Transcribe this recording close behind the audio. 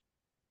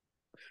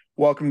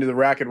Welcome to the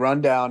Racquet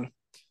Rundown.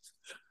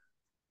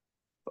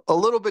 A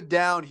little bit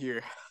down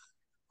here.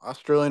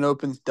 Australian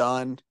Open's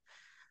done.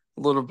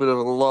 A little bit of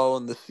a lull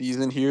in the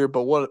season here,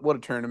 but what a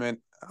tournament.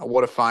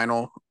 What a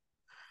final.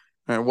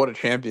 And what a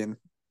champion.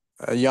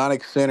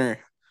 Jannik Sinner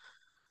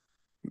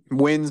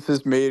wins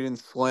his maiden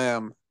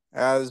slam.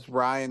 As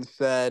Ryan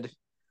said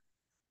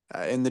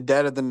in the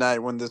dead of the night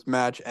when this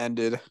match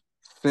ended,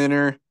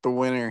 Sinner the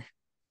winner.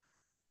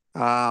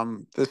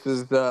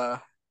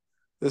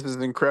 This is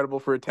incredible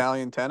for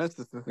Italian tennis.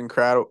 This is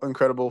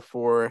incredible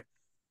for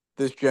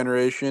this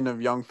generation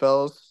of young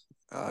fellas.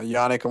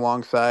 Yannick,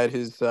 alongside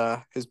his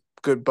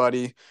good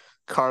buddy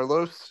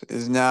Carlos,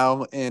 is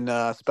now in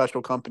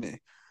special company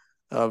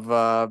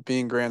of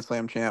being Grand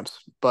Slam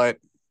champs. But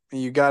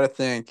you got to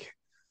think,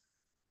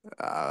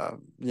 as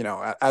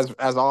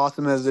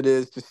awesome as it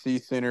is to see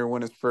Sinner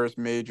win his first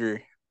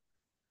major,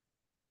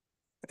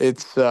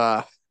 it's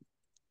uh,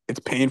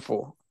 it's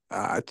painful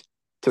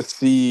to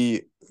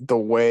see the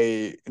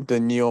way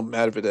Daniil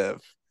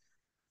Medvedev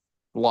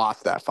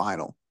lost that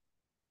final.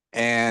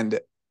 And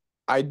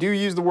I do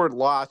use the word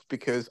lost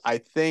because I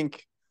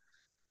think,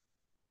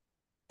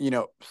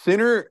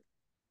 Sinner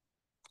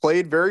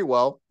played very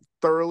well,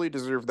 thoroughly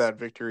deserved that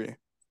victory.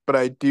 But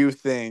I do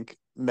think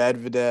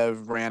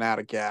Medvedev ran out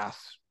of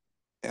gas.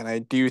 And I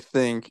do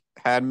think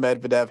had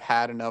Medvedev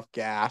had enough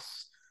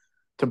gas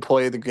to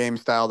play the game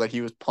style that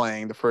he was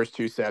playing the first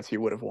two sets, he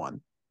would have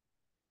won.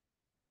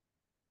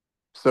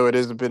 So it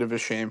is a bit of a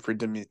shame for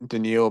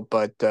Daniil,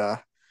 but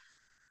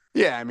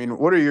yeah, I mean,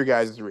 what are your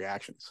guys'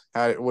 reactions?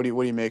 What do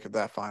you make of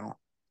that final?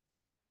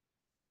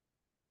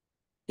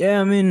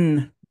 Yeah, I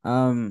mean,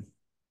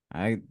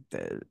 I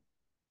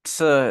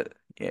it's a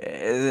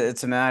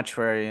it's a match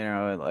where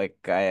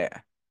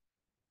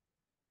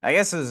I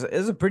guess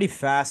is a pretty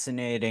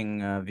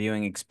fascinating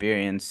viewing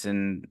experience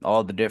in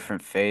all the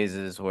different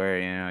phases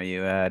where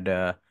you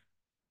had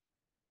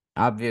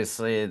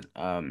obviously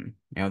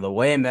the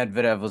way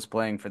Medvedev was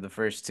playing for the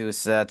first two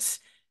sets.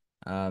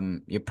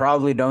 You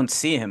probably don't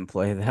see him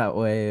play that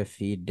way if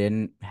he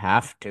didn't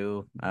have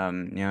to.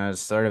 It's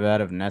sort of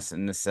out of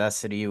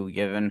necessity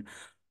given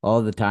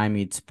all the time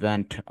he'd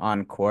spent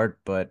on court,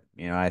 but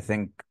I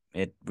think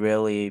it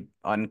really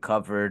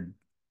uncovered,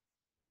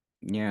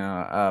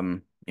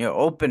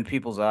 opened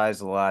people's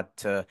eyes a lot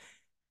to,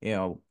 you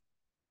know,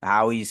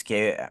 how how he's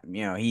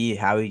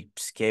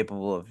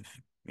capable of,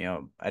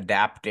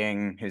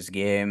 adapting his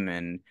game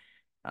and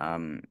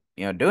doing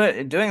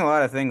a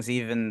lot of things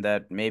even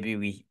that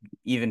maybe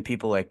even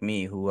people like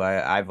me who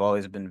I've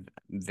always been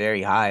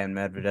very high on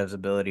Medvedev's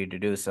ability to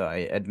do so.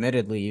 I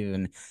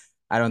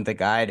don't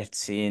think I'd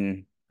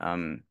seen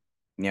you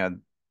know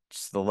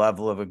just the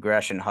level of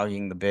aggression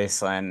hugging the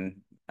baseline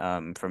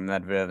from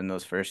Medvedev in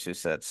those first two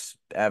sets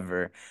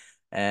ever.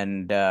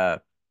 And yeah,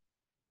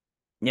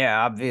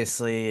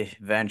 obviously,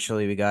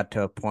 eventually we got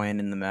to a point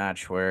in the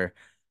match where,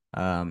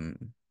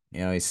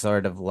 he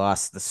sort of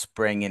lost the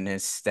spring in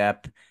his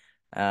step.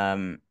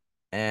 Um,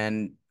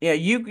 and yeah,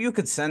 you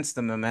could sense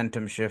the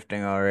momentum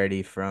shifting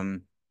already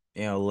from,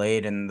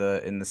 late in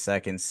the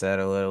second set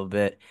a little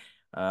bit.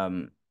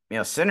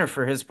 Sinner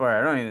for his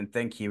part, I don't even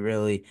think he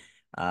really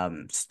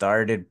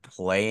started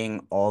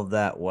playing all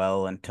that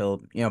well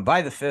until,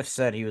 by the fifth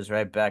set he was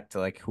right back to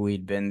like who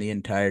he'd been the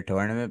entire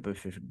tournament. But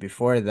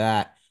before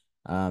that,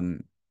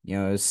 um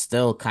is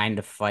still kind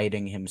of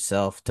fighting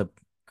himself to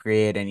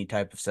create any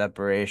type of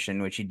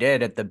separation, which he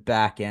did at the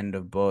back end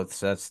of both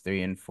sets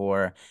three and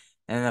four.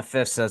 And the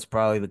fifth set's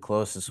probably the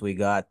closest we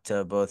got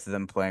to both of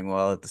them playing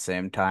well at the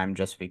same time,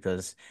 just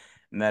because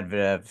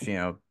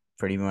Medvedev,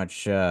 pretty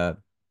much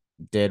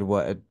did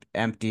what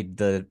emptied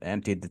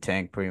the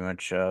tank pretty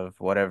much of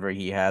whatever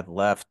he had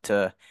left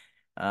to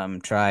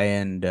try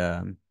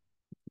and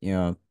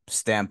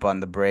stamp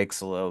on the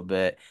brakes a little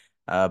bit.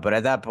 But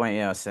at that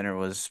point,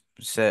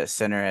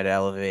 Sinner had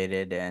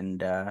elevated,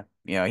 and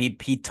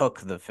he took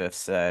the fifth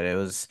set. It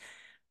was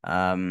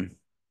it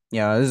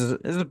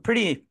was a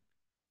pretty,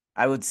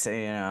 I would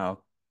say, uh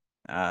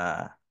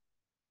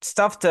it's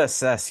tough to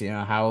assess,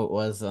 how it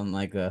was on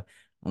like a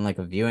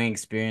viewing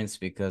experience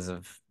because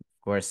of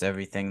course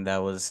everything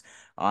that was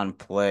on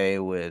play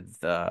with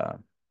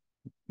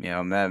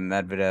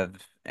Medvedev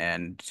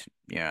and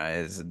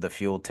is the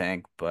fuel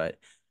tank, but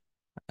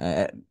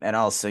and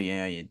also,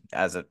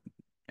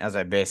 as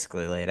I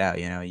basically laid out,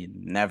 you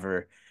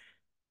never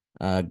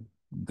uh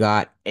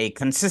got a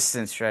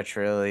consistent stretch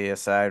really,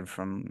 aside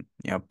from,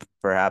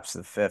 perhaps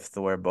the fifth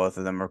where both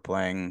of them are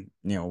playing,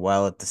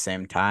 well at the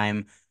same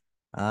time.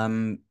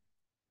 Um,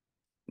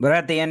 but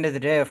at the end of the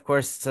day, of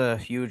course, it's a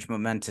huge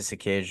momentous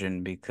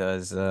occasion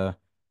because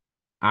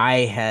I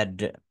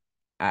had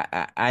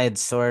I had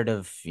sort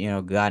of,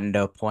 gotten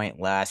to a point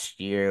last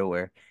year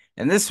where,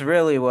 and this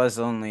really was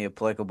only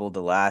applicable to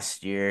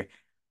last year,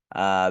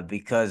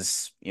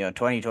 because,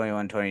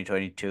 2021,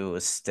 2022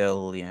 was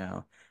still,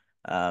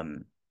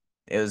 um,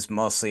 it was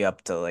mostly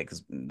up to like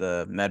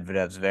the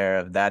Medvedev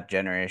Zverev of that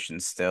generation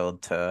still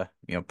to,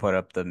 put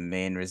up the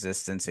main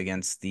resistance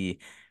against the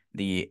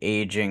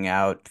aging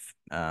out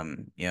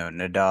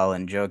Nadal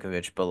and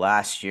Djokovic, but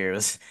last year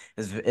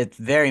it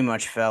very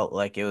much felt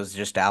like it was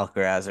just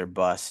Alcaraz or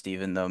bust,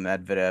 even though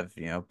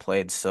Medvedev,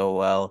 played so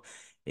well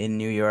in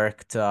New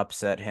York to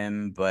upset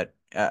him. But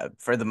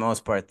for the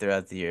most part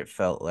throughout the year, it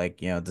felt like,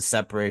 the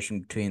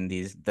separation between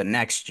the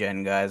next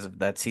gen guys of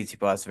that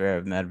Tsitsipas,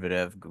 Zverev,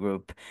 Medvedev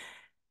group,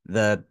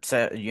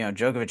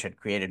 Djokovic had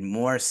created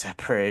more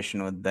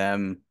separation with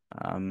them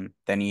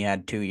than he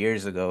had 2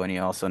 years ago, and he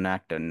also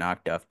knocked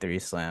off three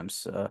slams.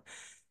 So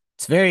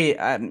it's very,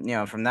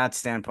 from that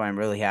standpoint, I'm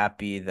really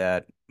happy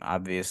that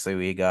obviously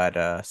we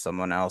got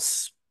someone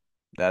else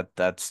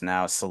that's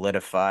now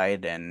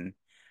solidified, and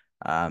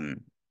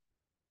um,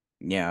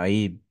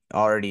 he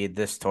already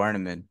this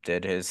tournament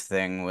did his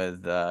thing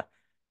with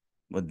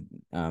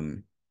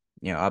um,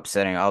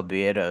 upsetting,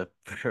 albeit a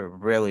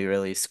really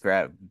really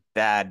scrap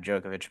bad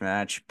Djokovic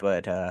match,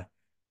 but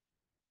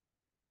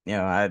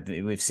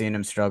we've seen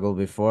him struggle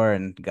before,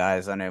 and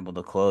guys unable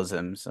to close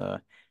him, so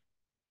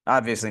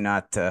obviously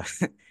not.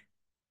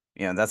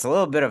 That's a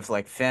little bit of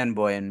like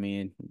fanboy in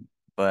me,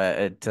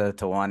 but to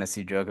want to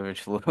see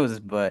Djokovic lose,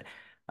 but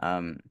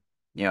um,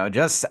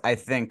 just I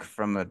think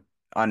from a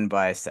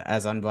unbiased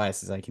as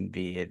I can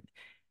be,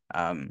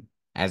 um,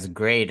 as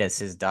great as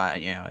his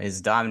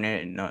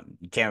dominant, no,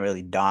 you can't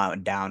really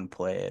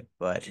downplay it,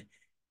 but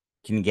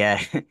can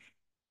get.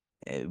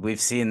 We've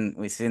seen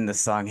the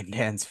song and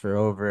dance for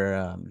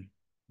over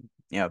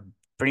you know,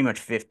 pretty much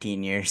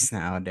 15 years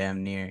now,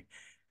 damn near.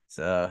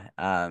 So,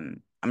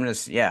 I'm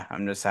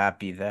just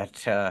happy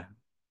that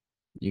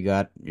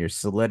you're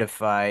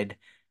solidified.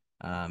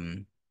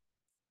 Um,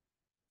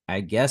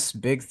 I guess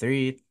big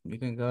three you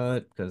can call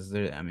it because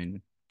I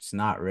mean, it's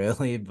not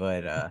really,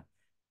 but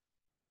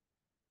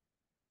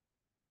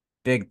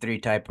big three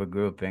type of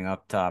grouping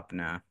up top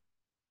now.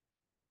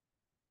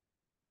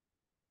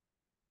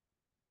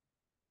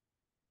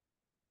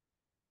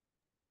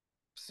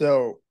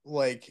 So,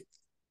 like,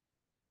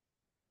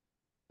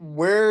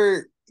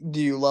 where do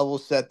you level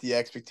set the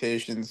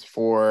expectations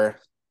for,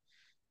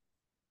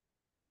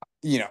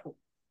 you know,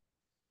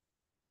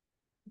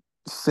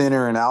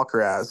 Sinner and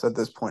Alcaraz at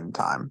this point in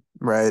time,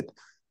 right?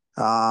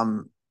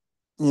 Um,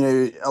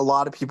 a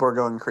lot of people are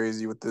going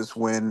crazy with this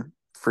win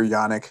for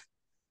Jannik,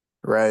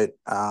 right?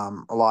 A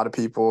lot of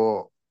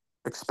people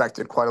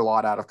expected quite a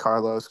lot out of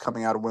Carlos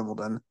coming out of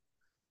Wimbledon.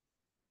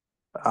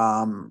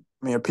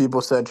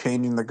 People said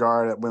changing the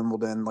guard at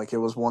Wimbledon like it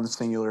was one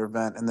singular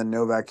event, and then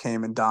Novak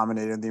came and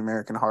dominated the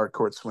American hard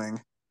court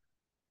swing.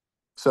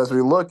 So as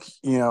we look,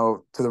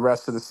 to the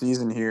rest of the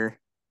season here,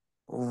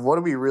 what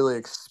do we really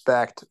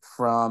expect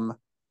from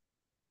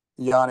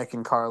Yannick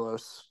and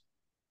Carlos?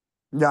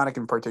 Yannick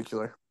in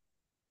particular.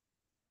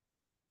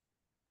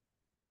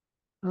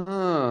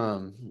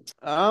 Um,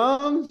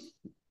 um,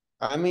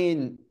 I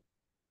mean,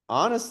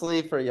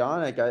 honestly, for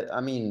Yannick, I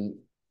mean,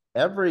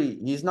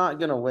 he's not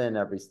gonna win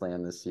every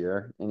slam this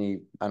year,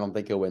 and I don't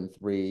think he'll win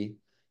three,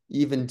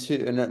 even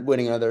two, and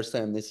winning another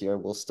slam this year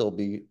will still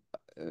be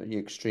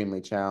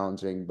extremely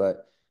challenging.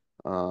 But,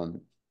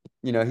 um,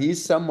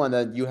 he's someone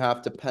that you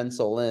have to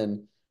pencil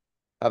in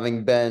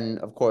having been,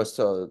 of course,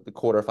 to the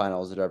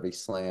quarterfinals at every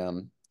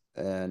slam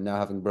and now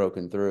having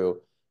broken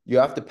through, you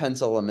have to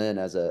pencil him in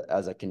as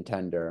a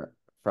contender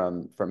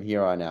from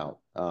here on out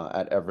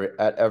at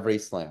every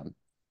slam.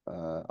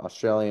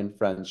 Australian,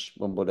 French,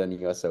 Wimbledon,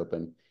 US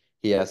Open.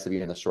 He has to be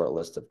in the short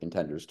list of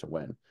contenders to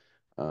win.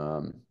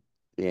 Um,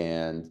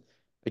 and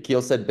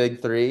Akil said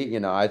big three.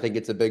 I think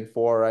it's a big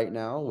four right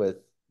now with,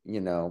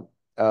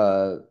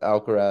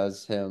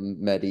 Alcaraz, him,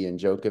 Medi, and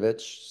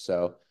Djokovic.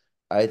 So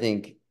I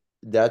think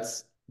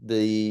that's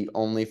the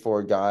only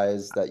four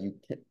guys that you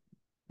can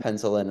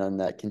pencil in on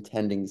that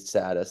contending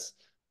status.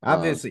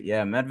 Obviously,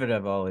 yeah,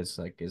 Medvedev always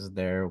like is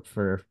there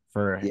for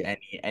Yeah,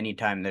 any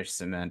time there's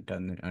cement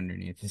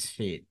underneath his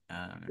feet.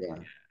 yeah.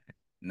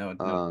 No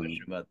Um,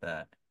 question about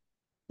that.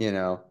 you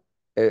know,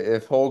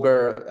 if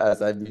Holger,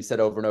 as I've said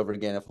over and over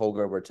again, if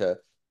Holger were to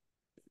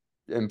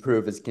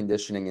improve his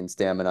conditioning and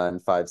stamina in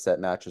five-set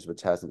matches,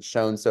 which hasn't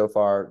shown so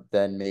far,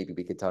 then maybe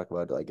we could talk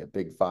about like a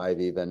big five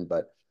even.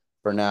 But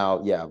for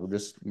now, yeah,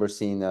 we're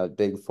seeing a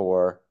big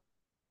four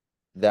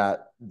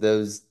that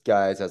those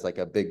guys as like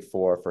a big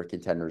four for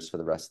contenders for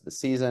the rest of the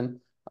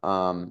season.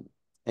 And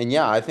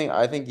yeah, I think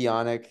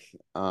Yannick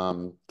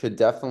could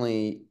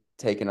definitely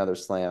take another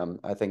slam.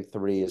 I think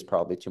three is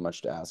probably too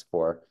much to ask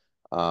for.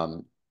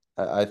 Um,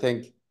 I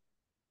think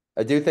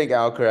I do think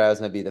Alcaraz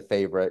may be the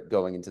favorite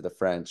going into the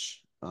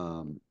French,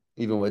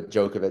 even with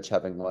Djokovic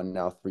having won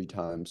now three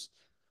times.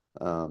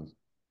 Um,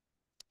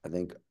 I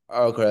think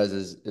Alcaraz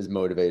is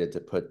motivated to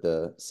put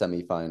the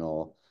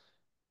semifinal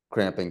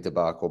cramping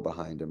debacle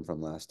behind him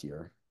from last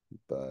year.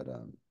 But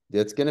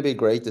it's going to be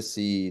great to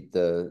see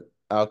the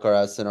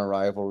Alcaraz Sinner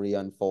rivalry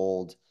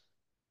unfold.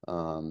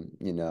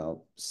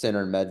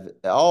 Sinner Med,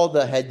 all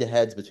the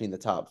head-to-heads between the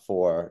top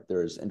four.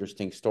 There's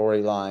interesting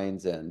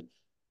storylines and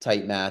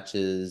tight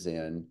matches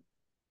and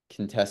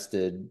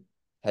contested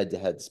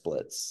head-to-head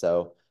splits.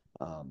 So,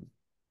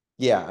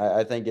 yeah,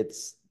 I think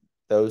it's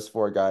those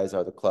four guys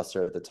are the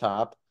cluster at the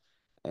top.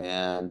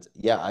 And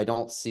yeah, I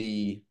don't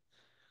see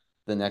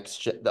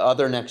the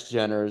other next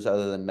geners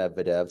other than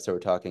Medvedev. So we're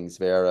talking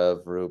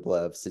Zverev,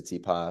 Rublev,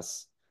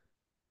 Tsitsipas,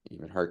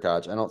 even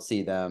Hurkacz. I don't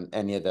see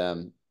any of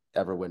them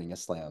ever winning a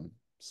slam.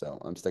 So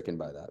I'm sticking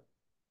by that.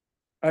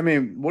 I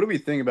mean, what do we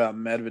think about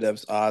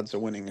Medvedev's odds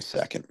of winning a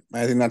second?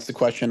 I think that's the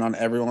question on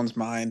everyone's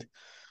mind.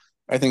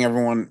 I think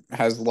everyone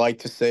has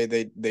liked to say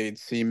they'd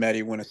see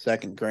Medi win a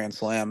second Grand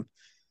Slam.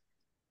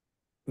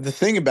 The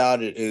thing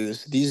about it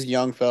is these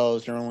young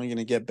fellows are only going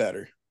to get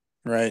better,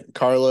 right?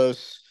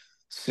 Carlos,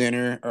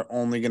 Sinner are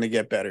only going to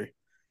get better.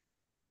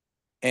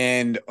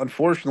 And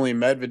unfortunately,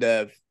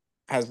 Medvedev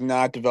has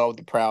not developed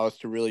the prowess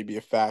to really be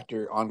a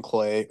factor on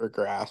clay or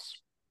grass.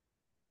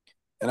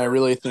 And I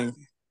really think,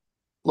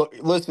 look,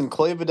 listen,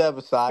 Klevedev In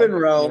aside,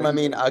 Rome, I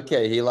mean,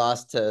 okay, he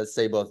lost to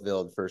Seyboth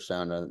first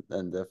round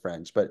and the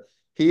French, but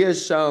he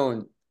has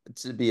shown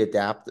to be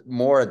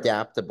more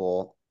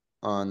adaptable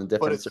on the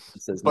but different it's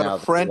surfaces but a now than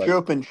he French was.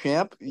 Open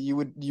champ, you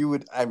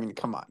would I mean,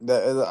 come on.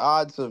 The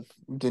odds of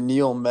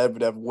Daniil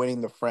Medvedev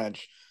winning the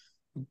French,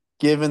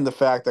 given the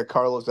fact that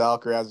Carlos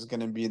Alcaraz is going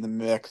to be in the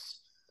mix,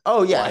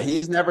 Oh yeah, like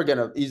he's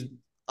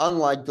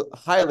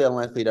highly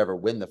unlikely to ever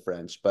win the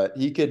French, but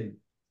he could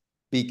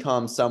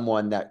become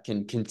someone that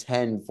can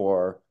contend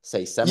for,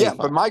 say, yeah,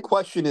 but semifinal. my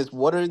question is,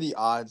 what are the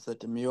odds that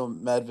Daniil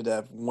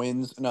Medvedev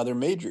wins another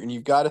major? And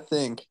you've got to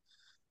think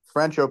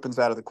French Open's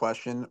out of the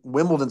question.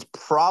 Wimbledon's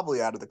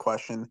probably out of the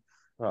question.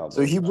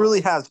 So Probably. he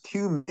really has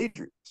two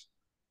majors.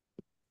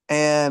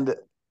 And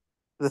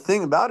the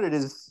thing about it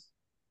is,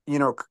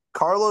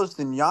 Carlos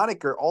and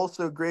Jannik are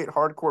also great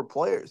hardcore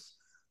players.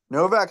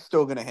 Novak's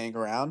still going to hang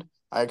around.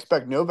 I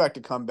expect Novak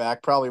to come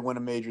back, probably win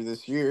a major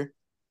this year.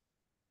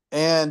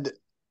 And,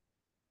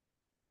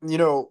 you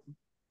know,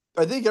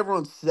 I think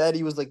everyone said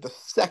he was like the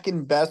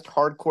second best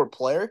hardcore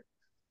player.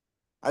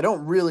 I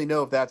don't really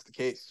know if that's the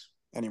case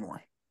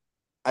anymore.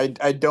 I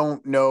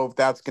don't know if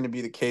that's going to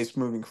be the case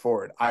moving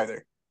forward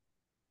either.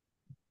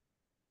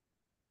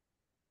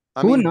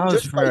 I Who mean,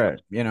 knows for,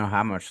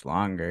 how much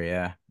longer?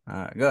 Yeah.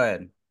 Go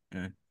ahead.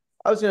 Yeah.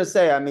 I was gonna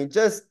say, I mean,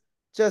 just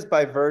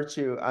by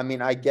virtue, I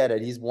mean, I get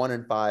it. He's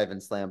 1-5 in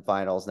Slam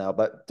finals now,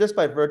 but just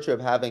by virtue of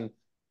having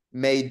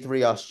made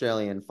three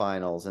Australian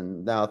finals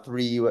and now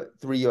three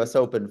U.S.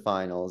 Open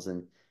finals,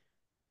 and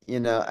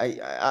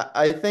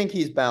I think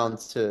he's bound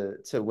to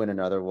win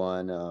another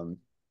one.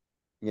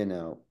 You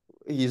know,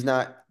 he's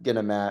not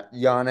gonna match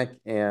Yannick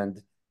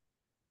and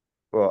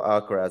well,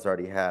 Alcaraz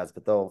already has,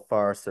 but they'll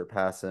far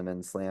surpass him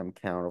in slam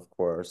count, of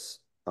course.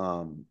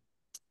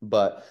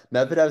 But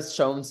Medvedev's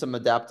shown some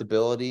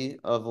adaptability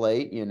of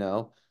late,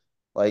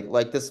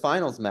 like this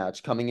finals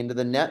match coming into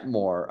the net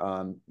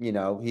more.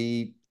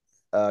 He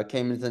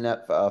came into the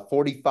net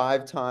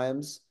 45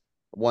 times,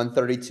 won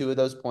 32 of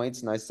those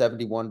points, nice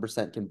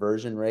 71%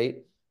 conversion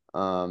rate.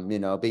 Being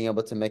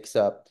able to mix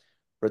up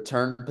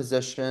return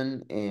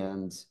position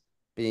and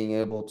being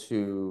able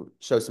to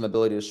show some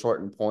ability to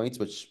shorten points,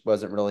 which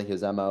wasn't really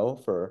his MO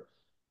for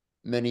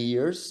many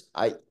years.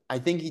 I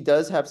think he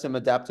does have some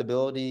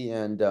adaptability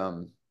and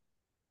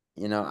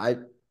you know, I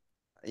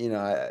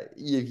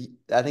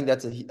I think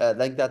that's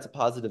a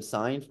positive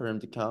sign for him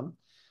to come.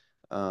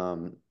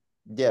 Um,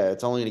 yeah,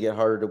 it's only going to get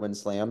harder to win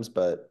slams,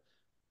 but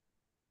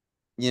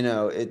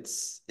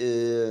it's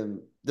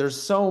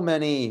there's so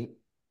many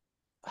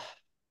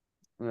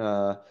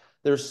uh,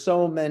 there's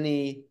so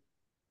many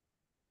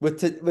with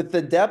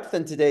the depth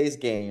in today's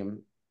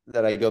game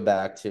that I go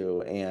back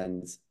to,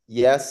 and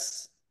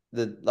yes,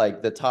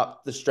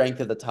 the strength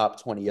of the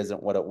top 20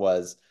 isn't what it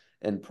was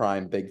in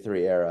prime Big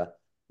Three era,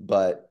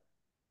 but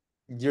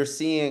you're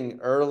seeing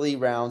early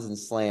rounds and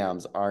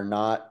slams are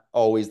not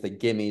always the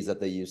gimmies that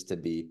they used to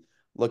be.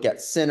 Look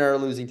at Sinner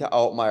losing to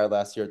Altmaier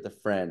last year at the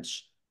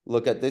French.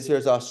 Look at this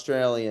year's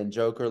Australian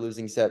Joker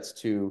losing sets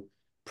to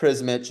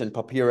Prismic and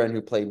Papirin,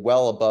 who played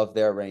well above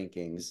their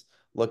rankings.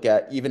 Look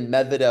at even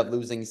Medvedev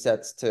losing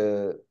sets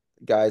to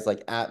guys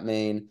like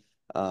Atmain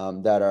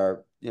that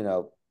are,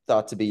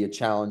 thought to be a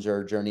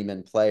challenger,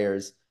 journeyman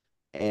players.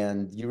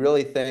 And you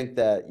really think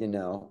that,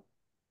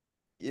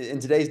 in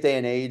today's day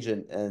and age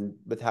and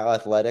with how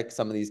athletic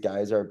some of these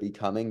guys are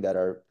becoming that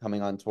are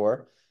coming on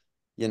tour,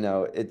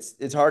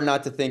 it's hard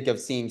not to think of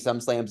seeing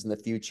some slams in the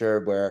future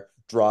where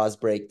draws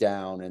break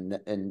down and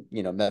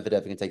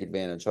Medvedev can take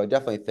advantage. So I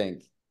definitely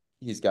think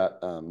he's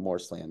got more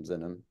slams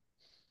in him.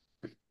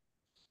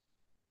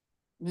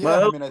 Yeah, Well,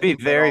 I it'd mean, I be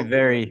think that very, all the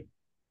very,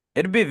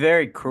 it'd be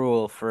very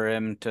cruel for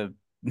him to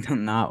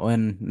not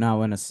win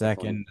a definitely.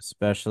 second,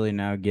 especially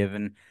now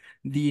given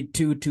the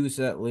two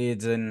set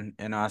leads in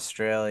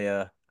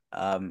Australia.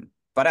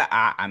 But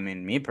I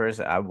mean, me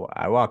personally,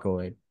 I walk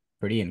away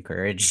pretty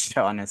encouraged,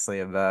 honestly,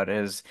 about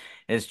his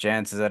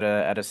chances at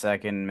a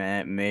second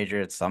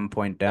major at some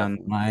point down the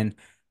Definitely.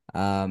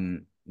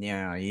 line.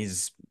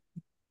 He's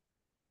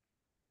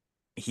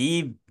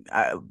he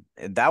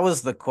that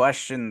was the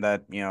question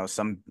that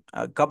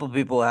a couple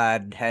people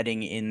had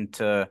heading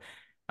into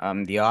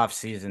the off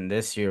season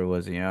this year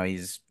was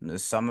he's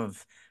some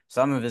of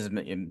his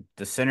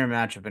the center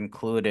matchup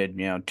included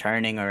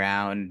turning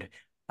around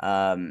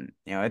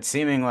it's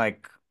seeming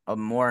like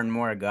more and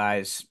more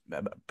guys,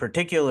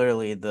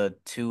 particularly the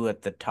two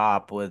at the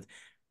top, with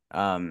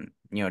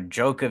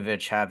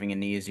Djokovic having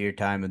an easier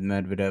time with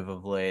Medvedev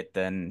of late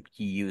than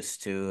he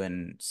used to,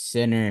 and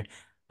Sinner,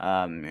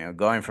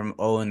 going from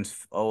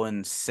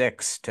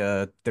 0-6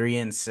 to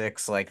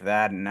 3-6 like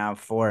that, and now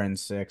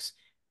 4-6.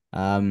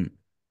 Um,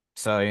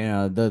 so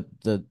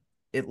the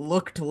it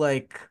looked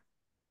like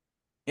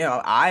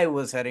I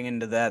was heading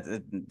into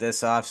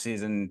this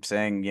offseason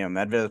saying,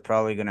 Medvedev's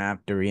probably going to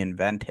have to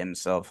reinvent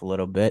himself a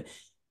little bit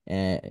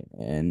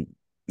and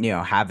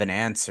have an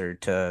answer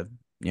to,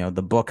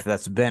 the book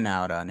that's been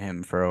out on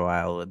him for a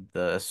while with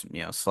the,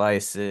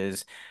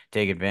 slices,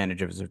 take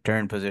advantage of his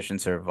return position,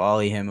 serve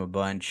volley him a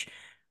bunch.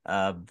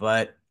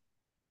 But,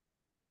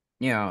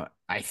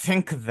 I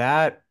think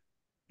that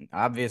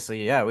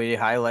obviously, yeah, we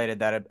highlighted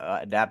that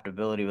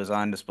adaptability was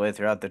on display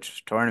throughout the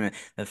tournament.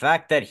 The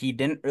fact that he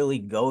didn't really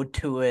go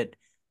to it,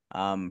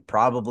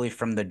 probably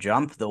from the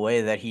jump, the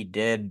way that he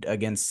did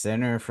against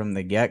Sinner from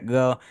the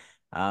get-go,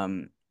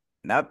 um,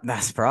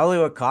 that's probably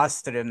what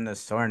costed him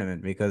this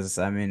tournament. Because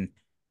I mean,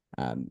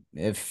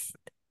 if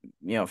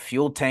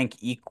fuel tank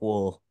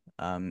equal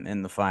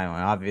in the final,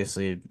 and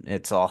obviously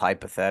it's all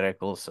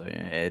hypothetical, so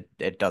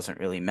it doesn't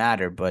really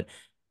matter, but.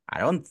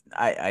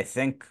 I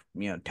think,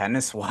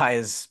 tennis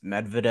wise,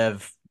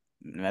 Medvedev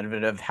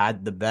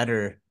had the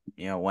better,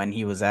 when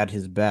he was at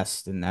his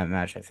best in that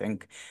match. I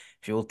think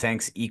fuel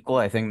tanks equal.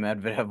 I think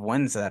Medvedev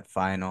wins that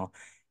final.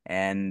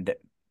 And,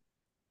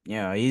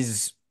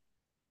 he's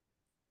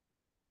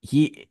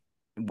he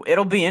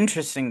it'll be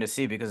interesting to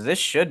see, because this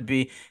should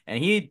be,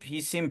 and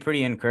he seemed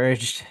pretty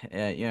encouraged,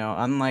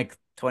 unlike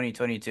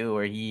 2022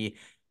 where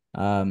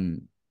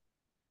um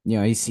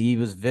he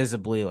was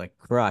visibly like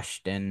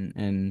crushed,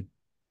 and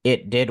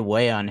it did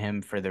weigh on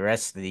him for the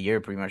rest of the year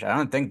pretty much. I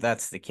don't think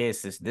that's the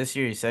case this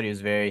year. He said he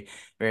was very,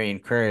 very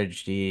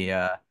encouraged. He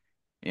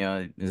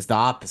is the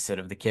opposite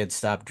of the kid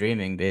stop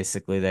dreaming,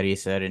 basically, that he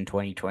said in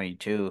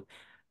 2022.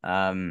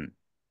 Um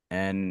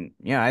and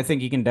I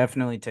think he can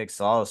definitely take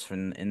solace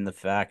from in the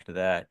fact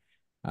that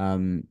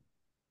um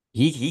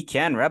he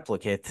can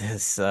replicate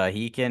this.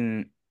 He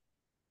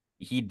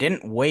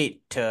didn't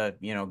wait to,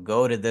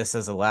 go to this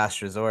as a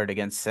last resort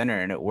against Sinner,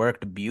 and it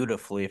worked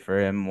beautifully for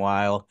him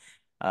while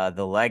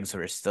the legs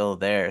were still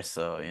there.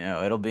 So,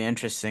 it'll be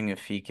interesting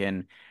if he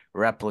can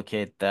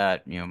replicate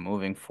that,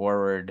 moving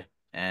forward,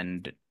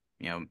 and,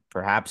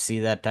 perhaps see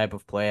that type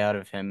of play out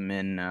of him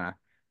in,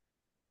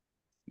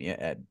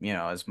 yeah,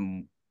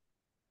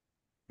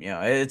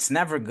 it's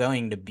never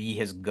going to be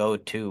his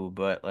go-to,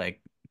 but like,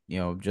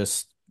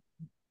 just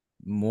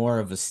more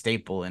of a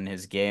staple in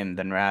his game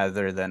than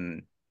rather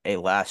than a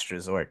last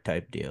resort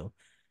type deal.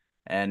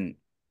 And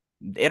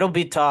it'll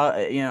be tough,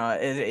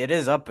 it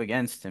is up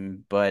against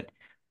him, but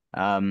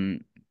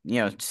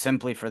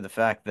simply for the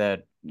fact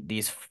that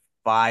these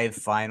five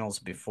finals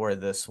before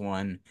this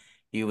one,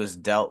 he was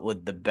dealt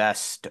with the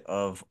best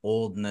of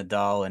old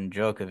Nadal and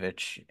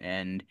Djokovic,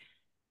 and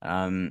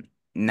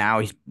now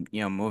he's,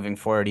 moving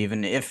forward,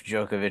 even if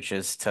Djokovic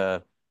is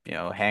to,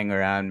 hang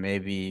around,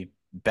 maybe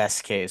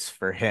best case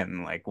for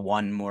him, like 2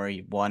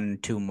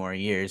 more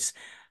years,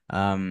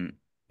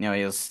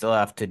 you'll still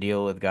have to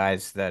deal with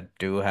guys that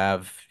do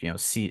have,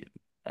 see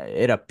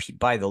it up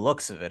by the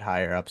looks of it,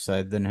 higher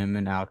upside than him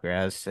and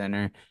Alcaraz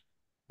Center.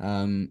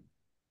 Um,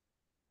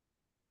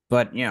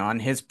 but on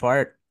his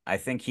part, I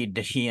think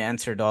he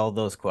answered all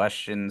those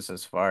questions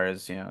as far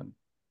as,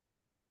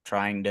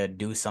 trying to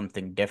do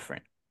something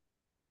different.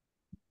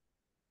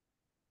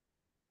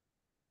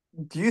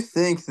 Do you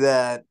think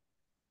that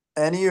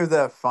any of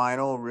that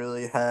final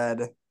really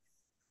had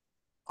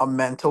a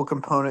mental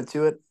component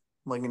to it?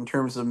 Like in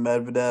terms of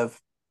Medvedev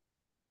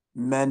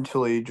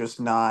mentally just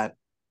not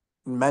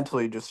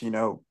mentally just,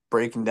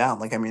 breaking down.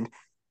 Like I mean,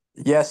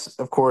 yes,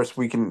 of course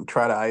we can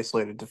try to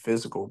isolate it to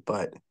physical,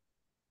 but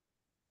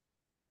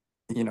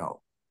you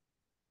know,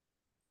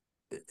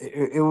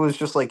 it was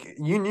just like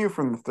you knew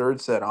from the third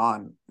set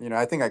on,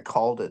 I think I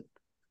called it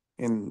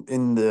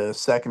in the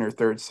second or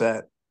third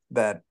set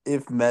that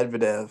if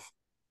Medvedev,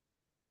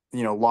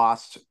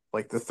 lost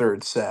like the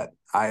third set,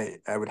 I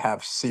would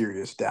have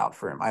serious doubt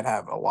for him. I'd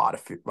have a lot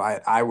of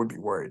I would be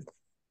worried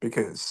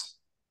because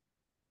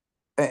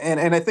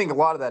and I think a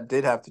lot of that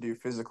did have to do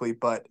physically,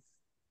 but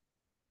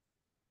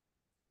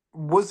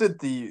was it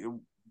the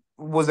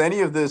was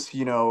any of this,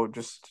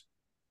 just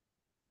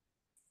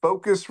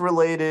focus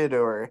related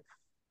or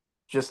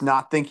just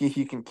not thinking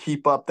he can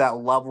keep up that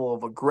level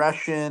of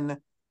aggression?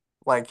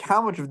 Like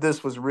how much of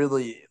this was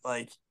really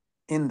like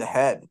in the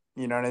head?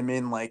 You know what I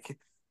mean? Like,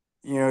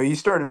 he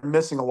started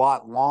missing a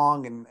lot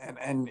long and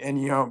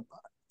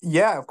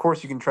yeah, of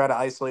course you can try to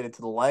isolate it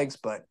to the legs,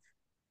 but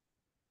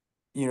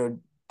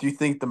do you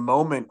think the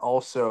moment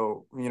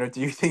also, do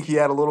you think he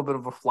had a little bit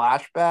of a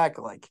flashback?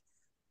 Like,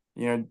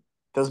 you know,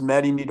 does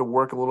Medi need to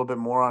work a little bit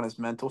more on his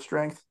mental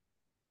strength?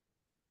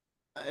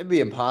 It'd be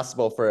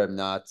impossible for him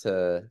not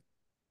to.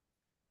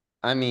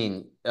 I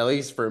mean, at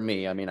least for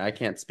me, I mean, I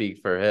can't speak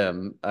for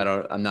him.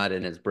 I'm not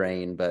in his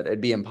brain, but it'd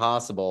be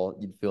impossible,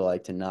 you'd feel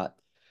like, to not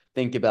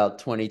think about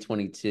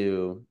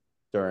 2022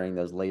 during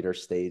those later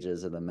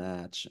stages of the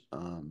match.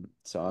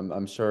 So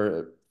I'm sure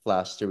it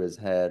flashed through his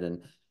head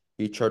and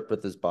he chirped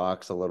with his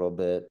box a little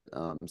bit.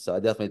 So I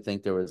definitely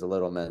think there was a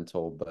little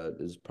mental, but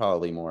it was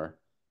probably more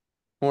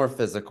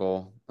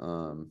physical.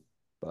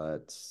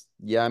 But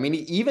yeah, I mean,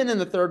 even in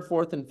the third,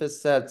 fourth, and fifth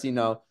sets,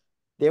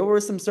 there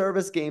were some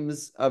service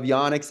games of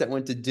Jannik's that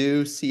went to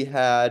deuce. He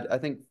had, I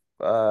think,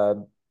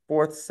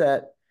 fourth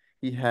set,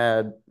 he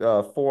had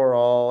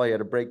 4-all. He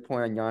had a break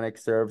point on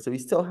Jannik's serve, so he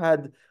still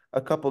had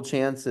a couple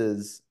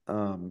chances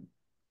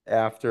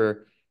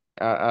after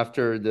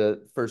after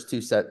the first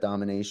two set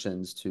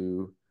dominations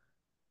to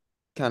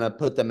kind of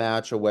put the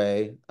match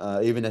away,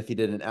 even if he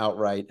didn't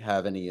outright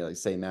have any, like,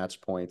 say,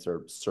 match points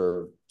or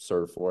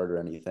serve for it or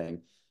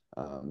anything.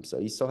 So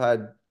he still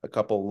had a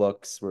couple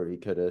looks where he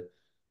could have,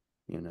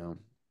 you know,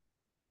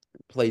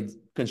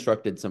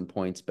 constructed some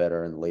points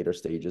better in the later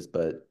stages.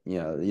 But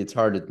it's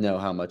hard to know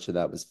how much of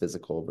that was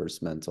physical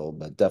versus mental.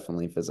 But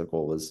definitely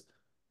physical was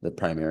the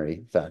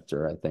primary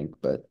factor, I think.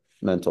 But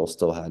mental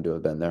still had to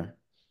have been there.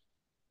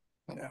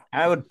 Yeah.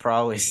 I would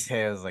probably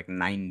say it was like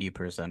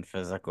 90%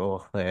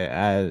 physical.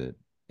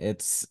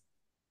 It's,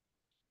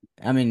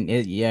 I mean,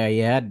 yeah, he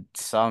had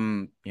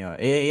some,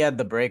 he had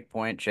the break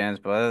point chance,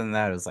 but other than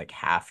that, it was like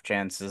half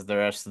chances the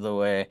rest of the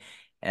way.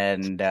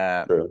 And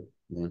True.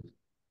 Yeah.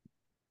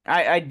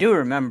 I do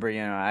remember,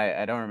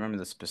 I don't remember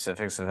the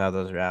specifics of how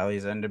those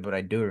rallies ended, but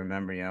I do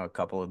remember, a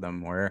couple of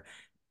them were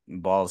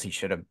balls he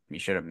should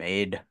have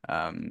made.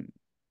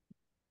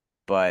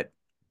 But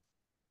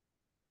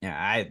yeah,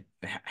 I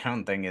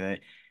don't think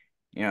it,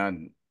 you know,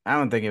 I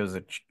don't think it was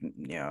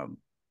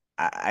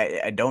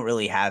I don't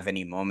really have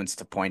any moments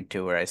to point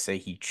to where I say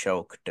he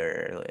choked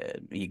or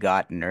he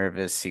got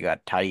nervous, he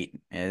got tight.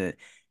 It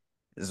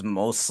is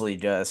mostly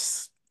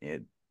just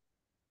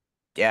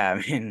yeah, I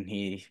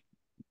mean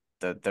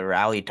the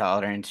rally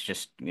tolerance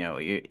just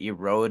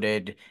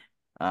eroded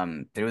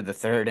through the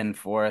third and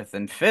fourth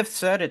and fifth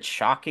set. It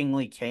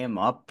shockingly came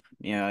up.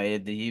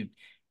 He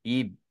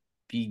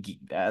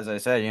as I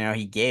said,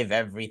 he gave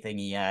everything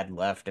he had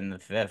left in the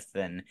fifth,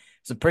 and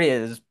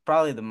it's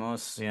probably the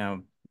most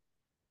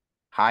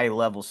high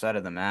level set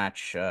of the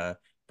match.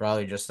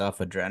 Probably just off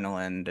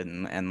adrenaline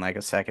and like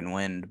a second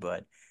wind,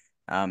 but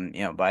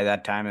by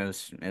that time it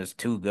was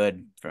too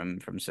good from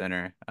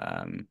Sinner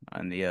on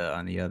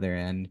the other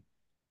end.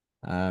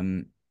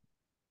 Um,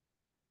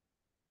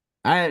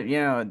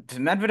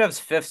 Medvedev's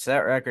fifth set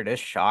record is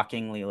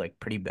shockingly like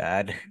pretty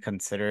bad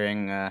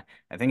considering I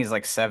think he's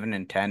like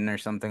 7-10 or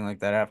something like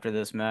that after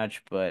this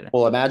match. But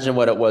Well, imagine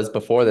what it was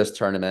before this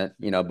tournament,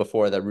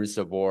 before the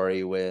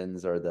Rusevori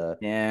wins or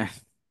yeah,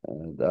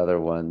 the other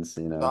ones.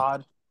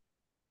 Odd.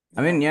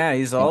 I mean, Yeah. yeah,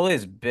 he's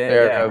always been,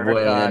 yeah, Zverev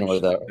win or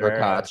Hurkacz, the Zverev.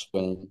 Racquet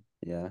win.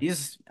 Yeah.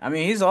 I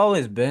mean, he's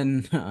always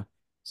been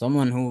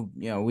someone who,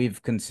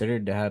 we've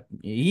considered to have,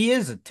 he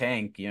is a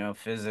tank,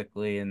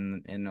 physically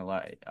in a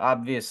lot,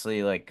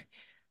 obviously like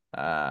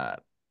a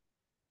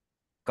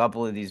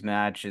couple of these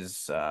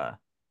matches,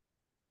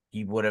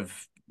 he would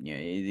have,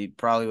 he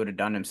probably would have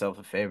done himself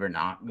a favor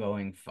not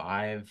going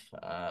five.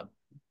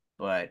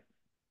 But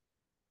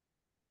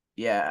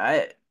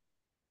yeah,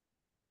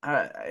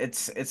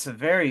 it's a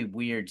very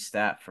weird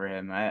stat for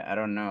him. I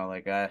don't know,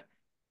 like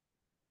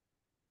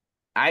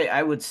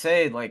I would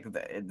say like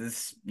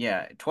this,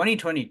 yeah,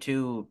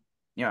 2022.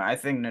 I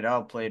think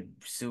Nadal played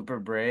super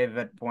brave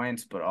at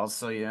points, but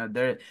also,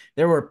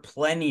 there were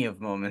plenty of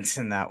moments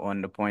in that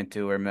one to point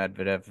to where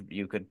Medvedev,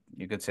 you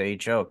could say he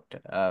choked.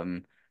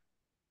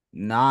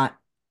 Not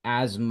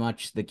as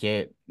much the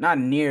case, not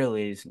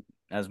nearly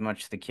as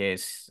much the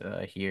case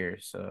here.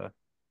 So,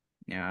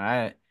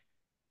 I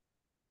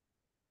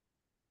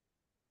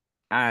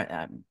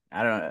I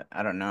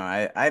don't know.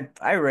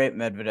 I rate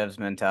Medvedev's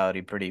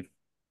mentality pretty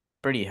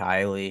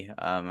highly.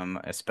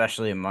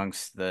 Especially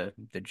amongst the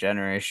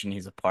generation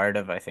he's a part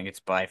of. I think it's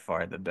by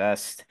far the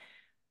best.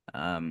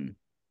 Um,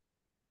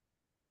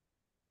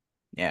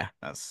 yeah,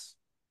 that's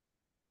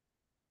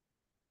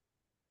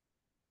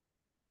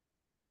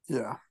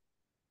Yeah.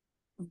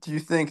 Do you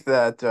think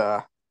that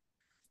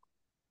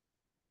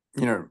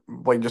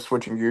like just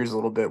switching gears a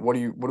little bit, what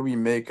do we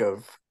make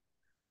of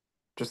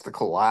just the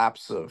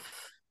collapse of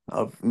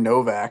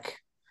Novak?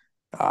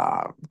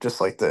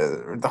 Just like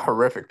the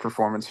horrific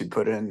performance he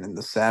put in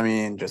the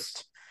semi, and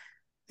just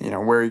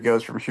where he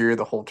goes from here,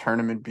 the whole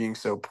tournament being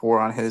so poor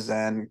on his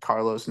end,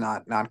 Carlos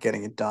not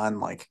getting it done.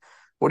 Like,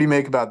 what do you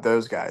make about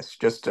those guys?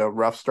 Just a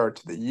rough start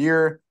to the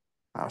year,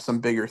 some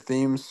bigger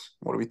themes.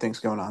 What do we think's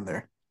going on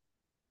there?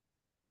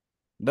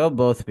 they'll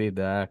both be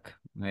back.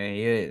 I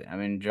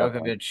mean,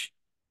 Definitely. Djokovic.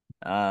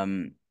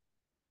 Um,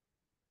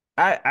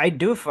 I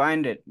do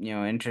find it,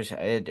 interesting.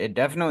 It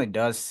definitely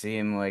does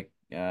seem like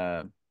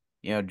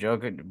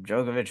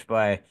Djokovic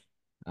by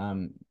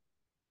um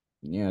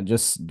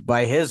just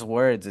by his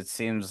words, it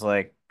seems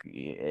like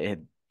the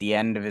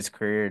end of his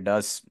career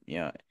does,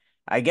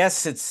 I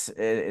guess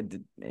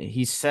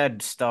he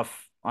said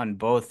stuff on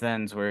both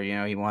ends where,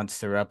 he wants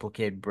to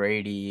replicate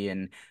Brady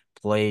and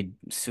played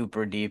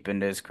super deep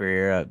into his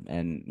career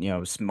and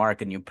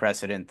marking new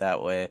precedent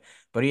that way.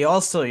 But he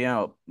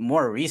also,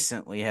 more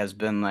recently has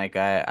been like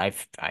I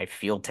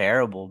feel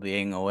terrible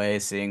being away,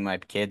 seeing my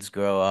kids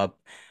grow up,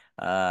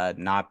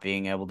 not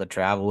being able to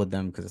travel with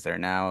them because they're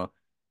now,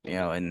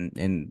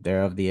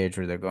 they're of the age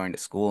where they're going to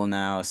school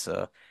now.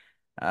 So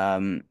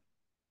um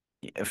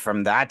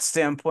from that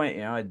standpoint,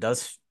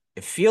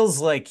 it feels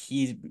like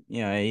he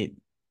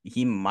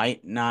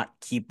might not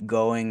keep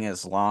going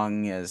as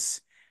long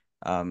as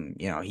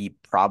he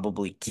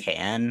probably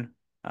can,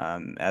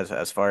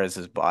 as far as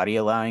his body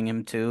allowing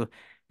him to.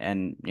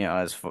 And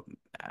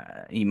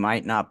he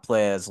might not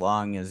play as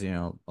long as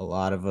a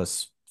lot of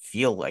us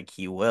feel like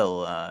he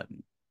will,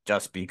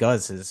 just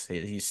because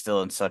he's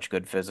still in such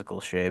good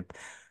physical shape.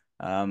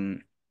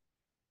 um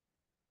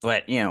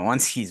but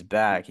once he's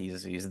back,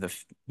 he's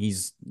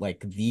like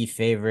the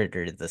favorite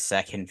or the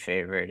second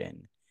favorite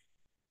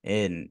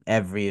in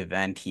every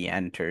event he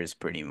enters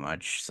pretty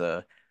much.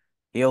 So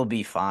he'll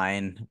be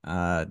fine.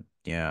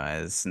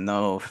 As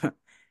no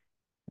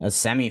a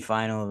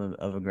semifinal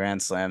of a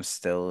Grand Slam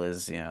still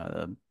is,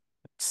 I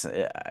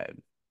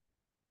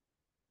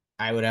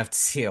would have to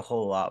see a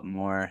whole lot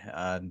more,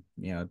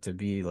 to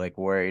be like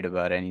worried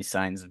about any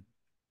signs of,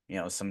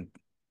 some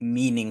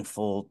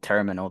meaningful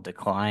terminal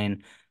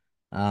decline.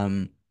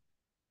 Um,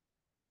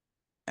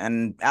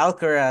 and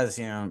Alcaraz,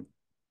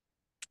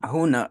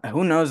 who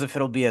knows if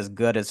it'll be as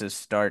good as his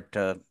start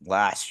to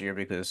last year,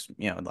 because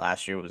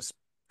last year was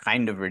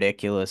kind of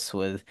ridiculous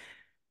with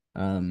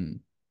um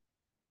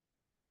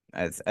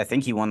I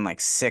think he won like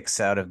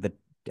 6 out of the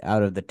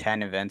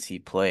 10 events he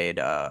played,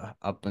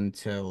 up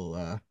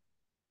until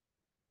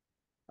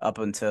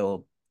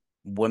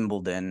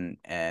Wimbledon.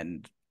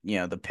 And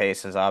the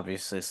pace has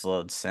obviously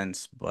slowed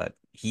since, but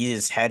he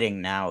is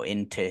heading now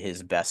into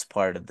his best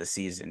part of the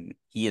season.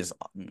 He's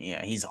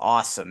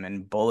awesome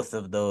in both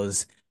of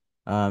those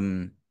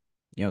um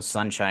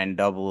Sunshine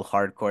Double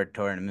hard court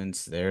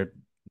tournaments. They're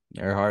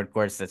hard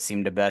courts that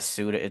seem to best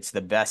suit it. It's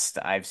the best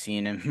I've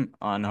seen him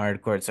on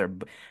hard courts, are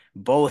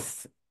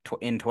both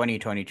in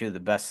 2022. The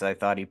best I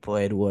thought he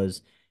played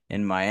was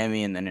in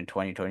Miami, and then in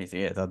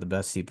 2023 I thought the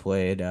best he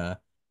played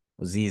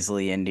was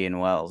easily Indian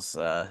Wells.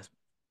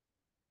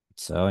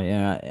 So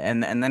yeah,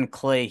 and then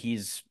Clay,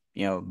 he's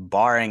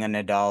barring a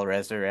Nadal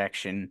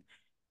resurrection,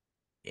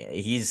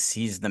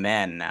 he's the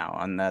man now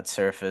on that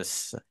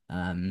surface.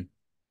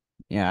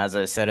 As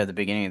I said at the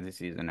beginning of the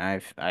season,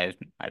 I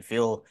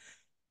feel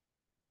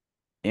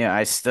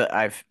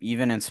I've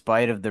even in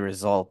spite of the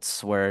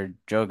results where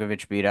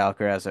Djokovic beat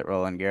Alcaraz at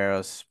Roland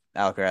Garros,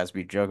 Alcaraz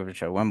beat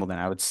Djokovic at Wimbledon,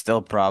 I would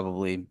still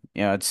probably,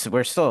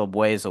 we're still a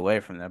ways away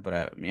from that,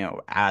 but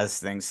as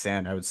things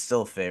stand, I would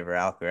still favor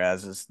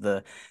Alcaraz as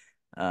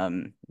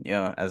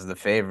the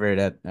favorite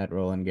at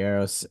Roland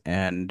Garros,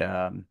 and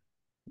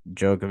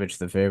Djokovic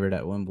the favorite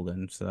at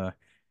Wimbledon. So,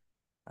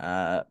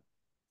 uh,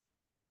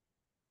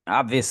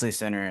 obviously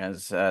Sinner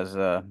has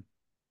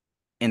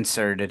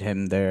inserted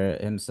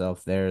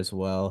himself there as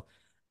well.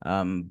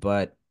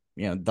 But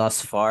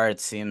thus far it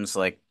seems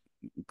like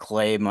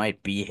Clay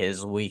might be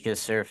his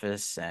weakest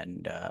surface,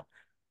 and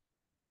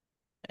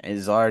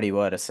is already a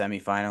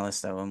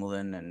semifinalist at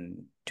Wimbledon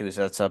and 2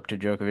 sets up to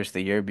Djokovic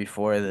the year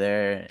before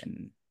there,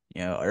 and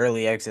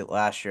early exit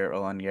last year at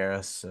Roland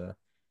Garros. So,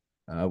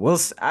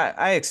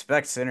 I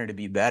expect Sinner to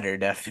be better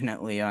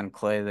definitely on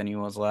clay than he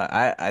was last.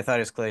 I thought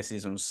his clay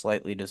season was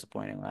slightly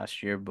disappointing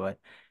last year, but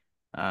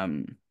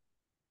um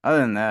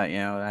other than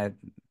that,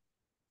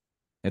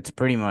 it's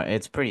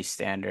pretty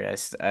standard.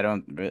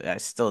 I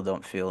still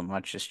don't feel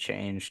much has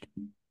changed.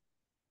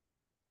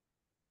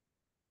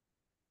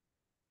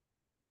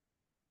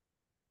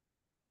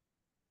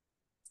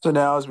 So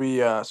now, as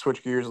we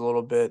switch gears a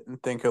little bit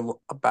and think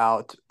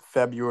about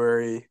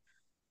February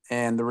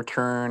and the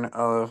return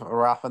of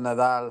Rafa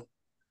Nadal,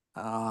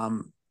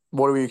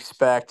 what do we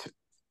expect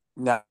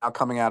now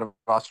coming out of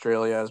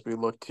Australia as we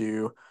look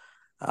to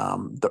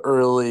the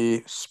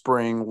early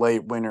spring,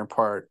 late winter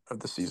part of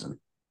the season?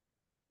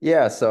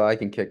 Yeah, so I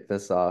can kick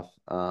this off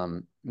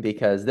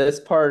because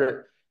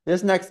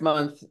this next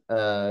month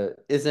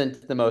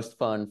isn't the most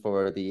fun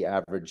for the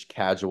average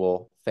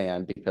casual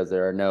fan because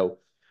there are no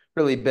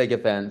really big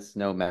events,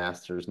 no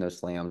Masters, no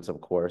Slams, of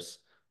course.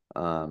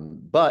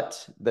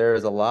 But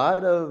there's a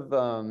lot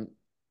of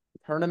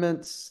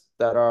tournaments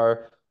that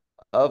are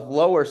of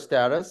lower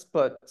status,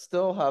 but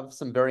still have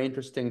some very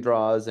interesting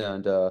draws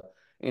and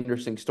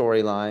interesting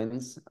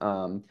storylines.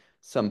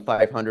 Some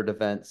 500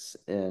 events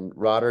in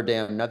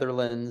Rotterdam,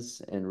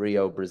 Netherlands, in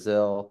Rio,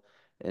 Brazil,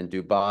 in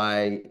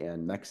Dubai,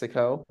 and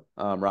Mexico.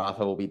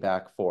 Rafa will be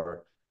back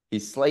for.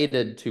 He's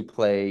slated to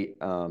play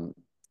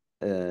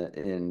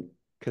in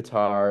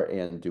Qatar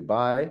and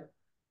Dubai.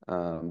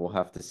 We'll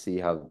have to see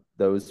how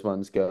those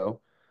ones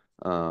go.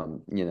 I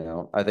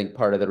think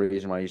part of the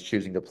reason why he's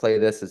choosing to play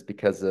this is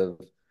because of,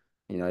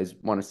 he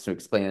wants to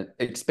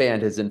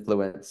expand his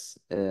influence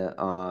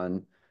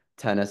on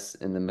tennis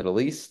in the Middle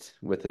East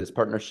with his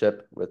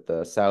partnership with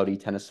the Saudi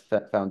Tennis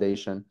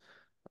Foundation.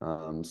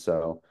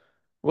 So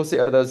we'll see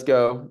how those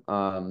go.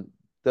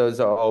 those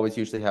are always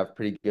usually have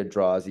pretty good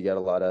draws. You get a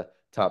lot of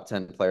top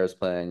 10 players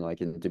playing,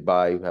 like in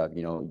Dubai, you have,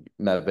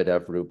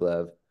 Medvedev,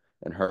 Rublev,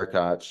 and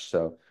Hurkacz.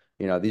 So,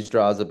 these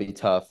draws will be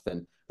tough.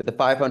 And with the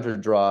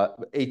 500 draw,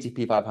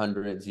 ATP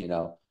 500s,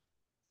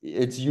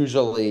 it's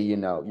usually,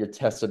 you're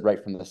tested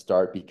right from the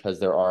start because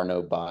there are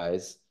no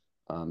buys.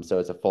 So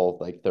it's a full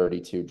like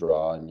 32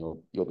 draw and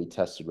you'll be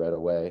tested right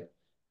away.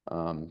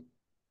 Um,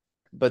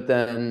 but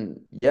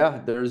then,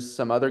 yeah, there's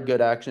some other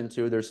good action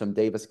too. There's some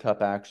Davis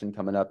Cup action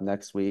coming up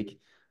next week.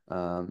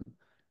 Um,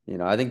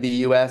 I think the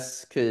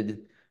U.S. could.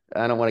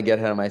 I don't want to get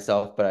ahead of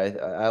myself,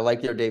 but I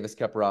like their Davis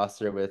Cup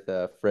roster with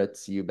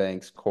Fritz,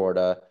 Eubanks,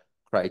 Korda,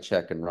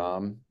 Krajicek, and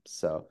Rom.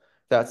 So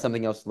that's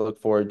something else to look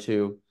forward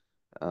to.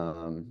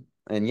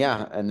 And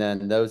yeah, and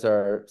then those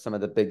are some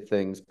of the big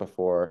things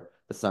before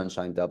the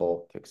Sunshine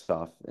Double kicks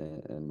off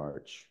in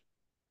March.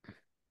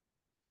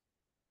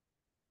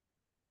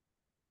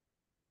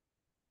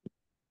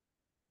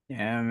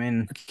 Yeah, I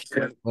mean,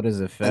 Yeah. what is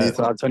it, Any Fed?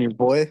 thoughts on your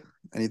boy?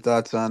 Any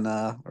thoughts on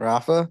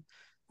Rafa?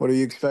 What do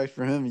you expect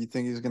from him? You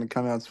think he's going to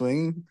come out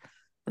swinging,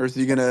 or is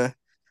he gonna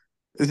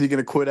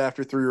quit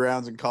after 3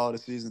 rounds and call it a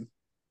season?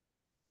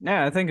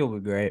 Yeah, I think it'll be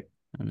great.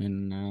 I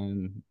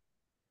mean,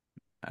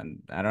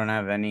 I don't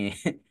have any.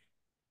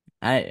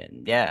 I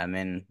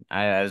mean,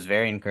 I was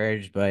very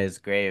encouraged by his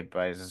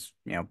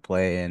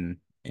play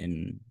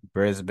in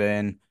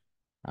Brisbane.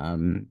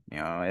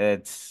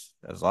 It's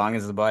as long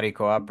as the body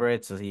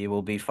cooperates, he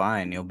will be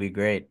fine. He'll be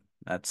great.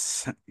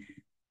 That's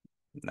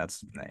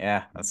that's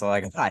all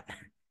I got.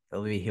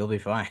 He'll be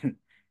fine.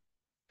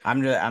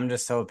 I'm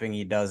just hoping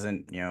he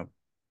doesn't,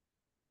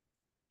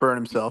 Burn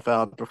himself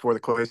out before the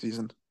clay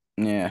season.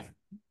 yeah.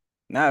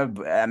 No,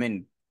 I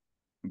mean,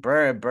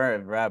 Brad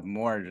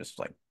Moore just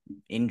like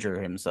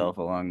injure himself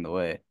along the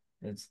way.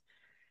 It's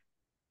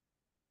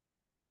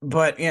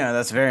But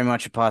that's very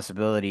much a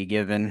possibility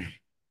given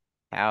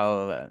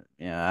how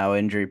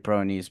injury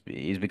prone he's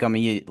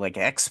becoming like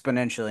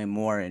exponentially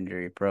more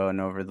injury prone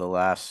over the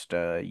last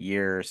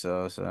year or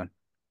so. So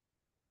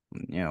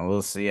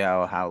we'll see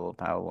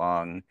how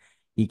long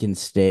he can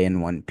stay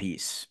in one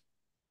piece.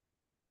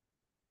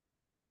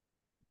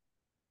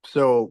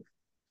 So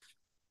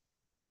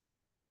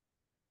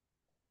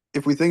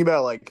if we think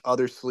about like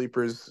other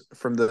sleepers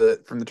from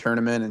the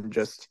tournament and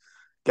just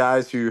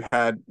guys who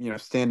had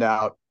stand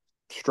out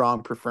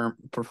strong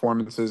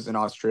performances in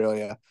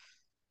Australia,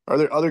 are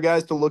there other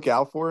guys to look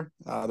out for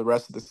the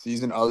rest of the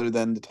season other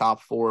than the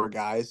top four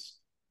guys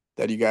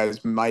that you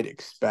guys might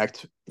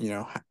expect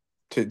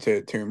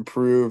to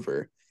improve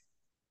or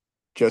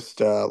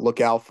just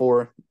look out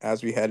for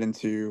as we head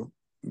into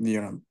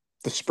the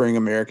spring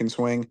American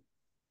swing?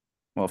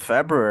 Well,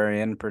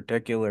 February in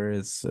particular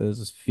is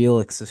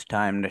Felix's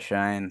time to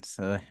shine.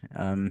 So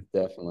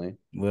Definitely.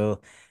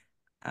 we'll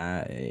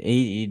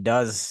he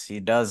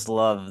does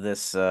love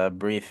this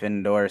brief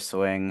indoor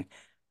swing.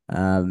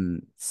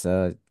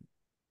 So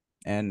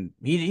and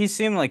he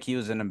seemed like he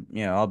was in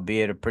a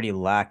albeit a pretty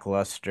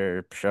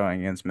lackluster showing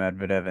against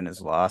Medvedev in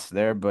his loss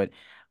there, but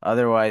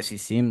otherwise he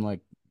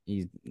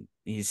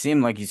he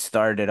seemed like he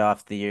started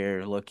off the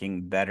year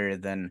looking better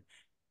than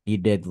he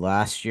did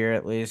last year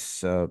at least.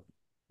 So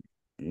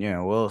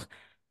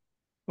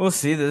we'll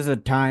see. There's a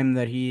time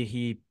that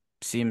he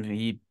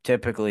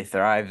typically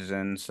thrives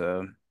in,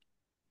 so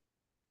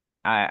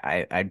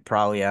I'd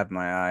probably have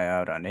my eye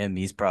out on him.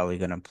 He's probably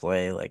gonna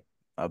play like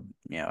a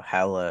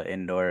hella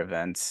indoor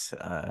events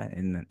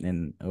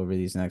in over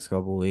these next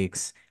couple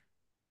weeks.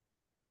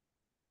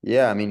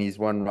 Yeah, I mean he's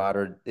won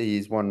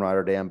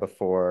Rotterdam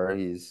before.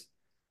 He's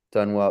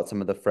done well at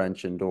some of the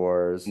French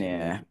indoors. I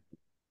Yeah. mean,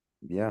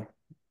 yeah,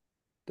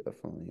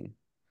 definitely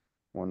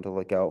one to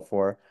look out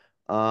for.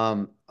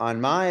 On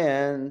my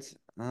end,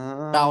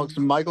 Alex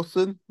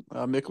Mickelson,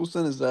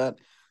 is that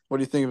what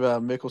do you think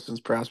about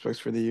Mickelson's prospects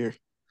for the year?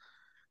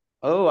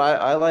 oh,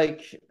 I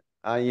like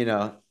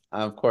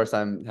of course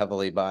I'm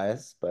heavily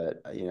biased,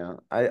 but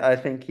I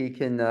think he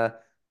can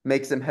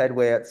make some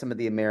headway at some of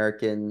the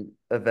American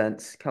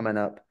events coming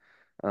up.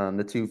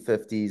 The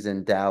 250s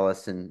in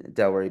Dallas and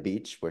Delray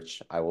Beach,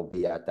 which I will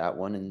be at that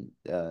one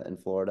in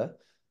Florida.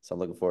 So I'm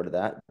looking forward to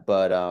that.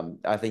 But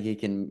I think he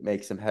can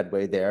make some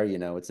headway there.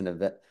 It's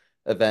an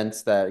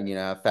events that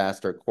have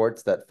faster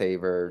courts that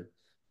favor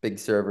big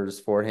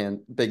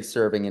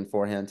serving and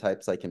forehand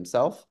types like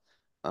himself.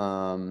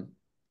 Um,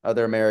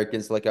 Other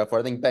Americans to look out for.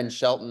 I think Ben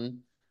Shelton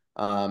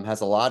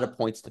has a lot of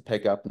points to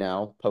pick up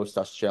now post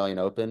Australian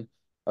Open.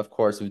 Of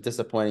course, it was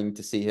disappointing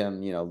to see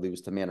him,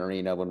 lose to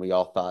Manarino when we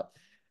all thought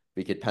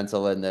we could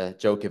pencil in the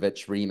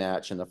Djokovic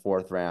rematch in the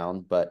fourth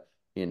round. But,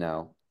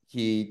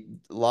 he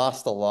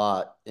lost a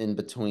lot in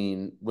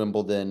between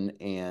Wimbledon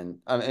and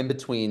in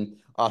between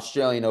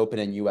Australian Open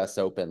and US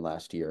Open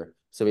last year.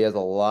 So he has a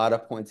lot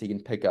of points he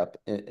can pick up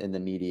in the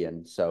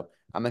median. So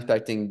I'm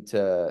expecting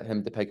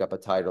him to pick up a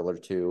title or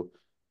two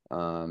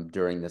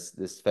during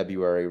this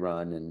February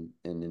run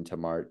and into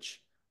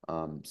March.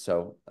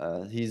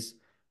 He's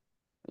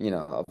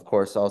of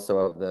course also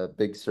of the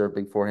big serve,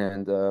 big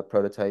forehand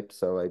prototype.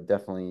 So I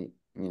definitely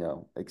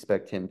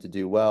expect him to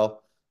do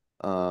well.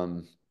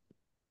 Um,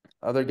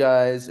 Other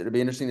guys, it'll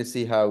be interesting to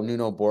see how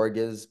Nuno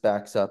Borges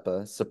backs up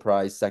a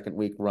surprise second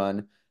week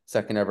run,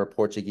 second ever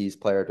Portuguese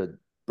player to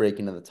break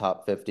into the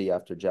top 50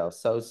 after João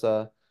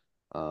Sousa.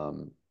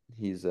 Um,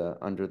 he's a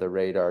under the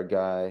radar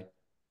guy.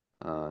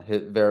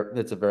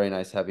 Hits a very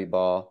nice heavy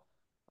ball.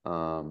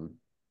 Um,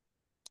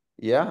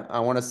 yeah, I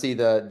want to see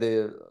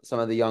the some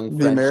of the young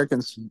The French.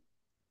 Americans.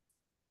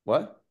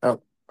 What?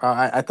 Oh,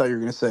 I thought you were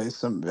going to say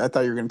some. I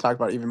thought you were going to talk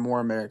about even more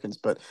Americans,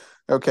 but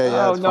okay,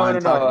 yeah, Oh it's no fine. no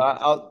no! Talking.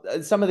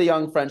 I'll some of the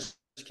young French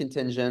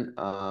contingent.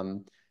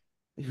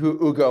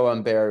 Hugo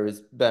Humbert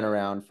has been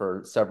around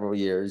for several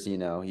years. He's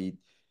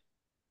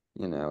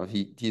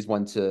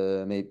one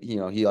to maybe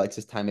he likes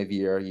his time of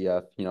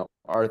year.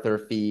 Arthur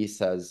Feast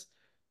has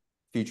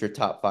future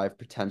top five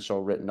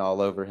potential written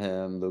all over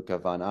him. Luca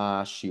Van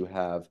Asch. You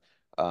have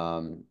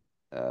um,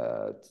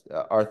 uh,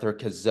 Arthur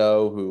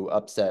Cazot, who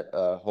upset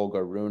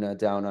Holger Rune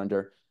down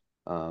under.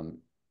 Um,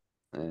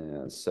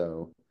 and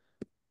so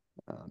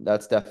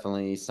that's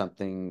definitely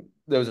something.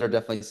 Those are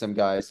definitely some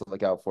guys to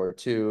look out for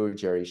too.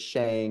 Jerry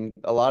Shang,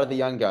 a lot of the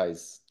young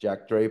guys,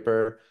 Jack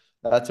Draper.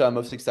 That's what I'm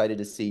most excited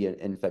to see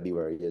in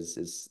February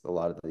is a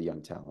lot of the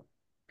young talent.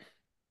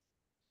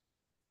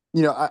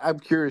 I'm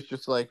curious,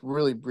 just like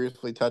really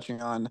briefly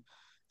touching on,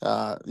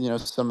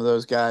 some of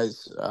those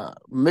guys,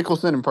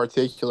 Mickelson in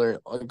particular.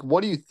 Like,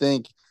 what do you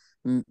think,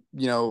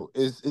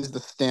 is the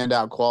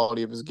standout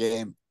quality of his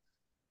game?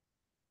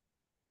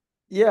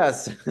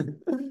 Yes.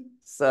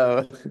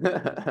 So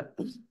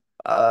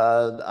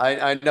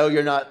I know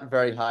you're not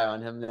very high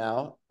on him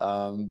now,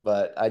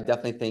 but I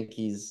definitely think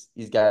he's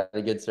got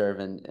a good serve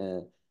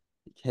and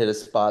hit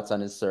his spots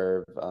on his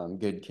serve,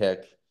 good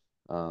kick,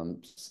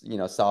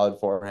 solid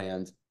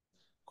forehand.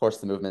 Of course,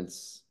 the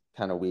movement's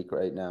kind of weak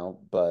right now,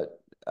 but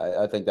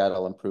I think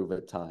that'll improve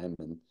with time.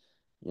 And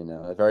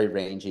a very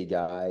rangy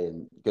guy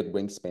and good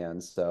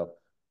wingspan. So,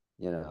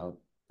 you know,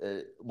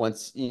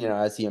 once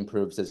as he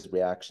improves his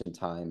reaction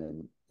time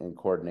and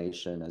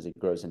coordination as he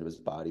grows into his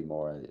body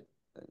more,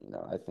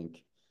 I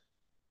think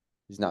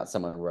he's not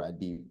someone where I'd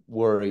be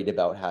worried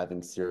about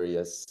having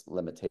serious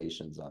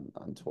limitations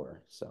on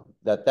tour. So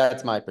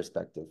that's my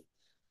perspective.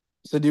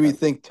 So, do we But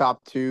think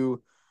top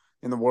two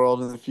in the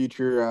world in the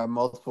future,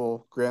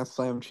 multiple Grand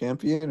Slam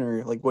champion,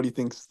 or like what do you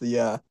think's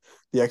the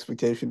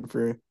expectation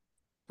for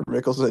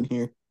Mickelson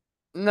here?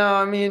 no,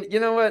 I mean, you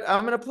know what?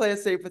 I'm gonna play it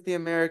safe with the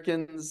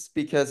Americans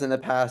because in the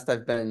past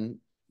I've been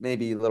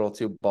maybe a little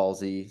too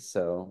ballsy.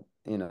 So,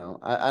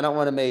 I don't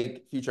want to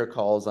make future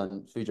calls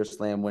on future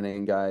slam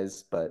winning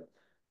guys, but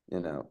you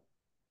know,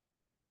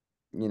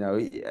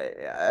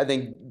 I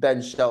think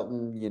Ben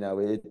Shelton,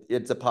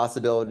 it's a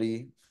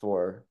possibility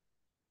for,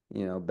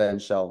 Ben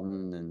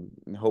Shelton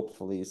and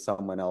hopefully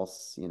someone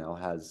else,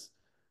 has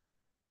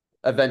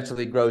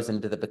eventually grows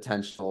into the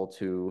potential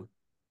to,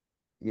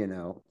 you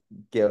know,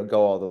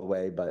 go all the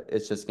way, but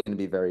it's just going to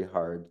be very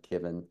hard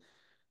given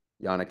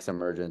Jannik's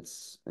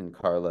emergence and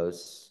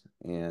Carlos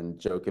and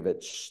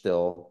Djokovic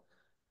still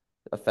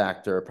a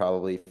factor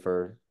probably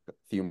for a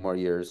few more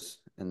years,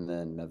 and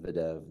then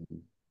Medvedev.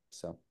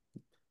 So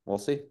we'll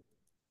see.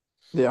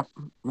 Yeah.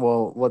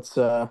 Well, let's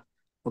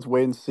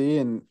wait and see,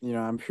 and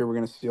I'm sure we're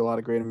gonna see a lot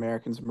of great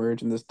Americans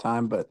emerge in this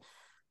time, but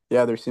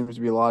yeah, there seems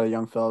to be a lot of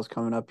young fellas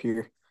coming up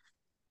here.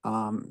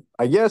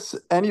 I guess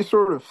any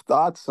sort of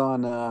thoughts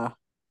on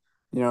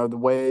the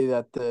way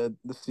that the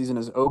season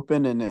is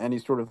open and any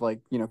sort of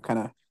like, kind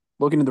of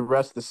looking at the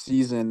rest of the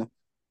season,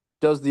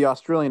 does the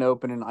Australian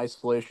Open in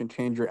isolation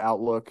change your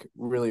outlook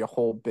really a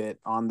whole bit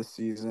on the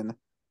season?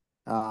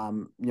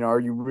 Are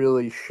you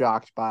really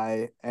shocked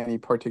by any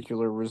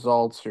particular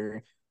results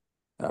or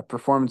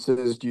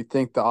performances? Do you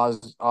think the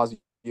Aussie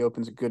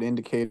Open's a good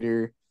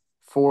indicator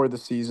for the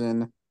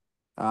season?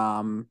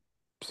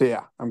 So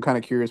yeah, I'm kind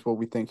of curious what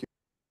we think.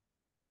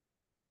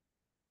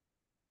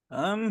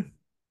 Um,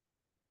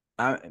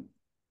 I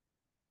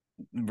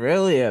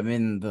really, I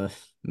mean, the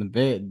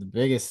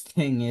biggest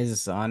thing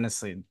is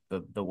honestly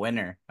the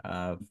winner.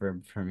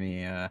 For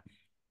me,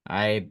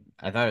 I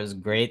thought it was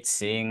great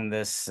seeing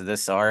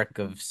this arc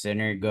of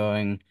Sinner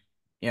going,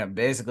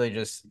 basically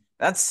just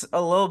that's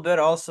a little bit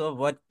also of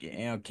what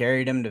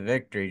carried him to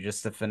victory.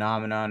 Just the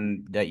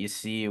phenomenon that you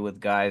see with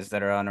guys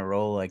that are on a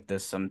roll like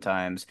this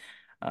sometimes,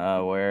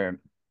 where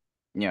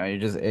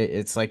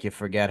it's like you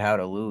forget how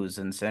to lose.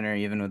 And Sinner,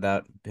 even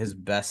without his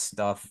best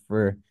stuff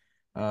for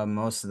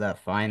most of that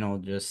final,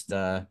 just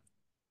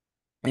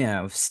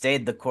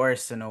stayed the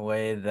course in a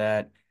way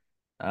that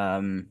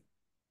um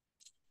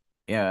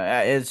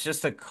it's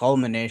just a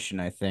culmination,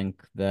 I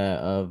think, that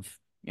of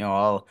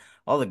all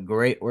the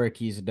great work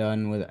he's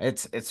done with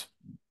it's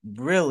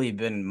really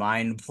been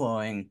mind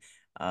blowing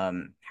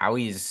how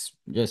he's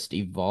just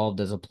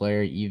evolved as a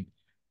player.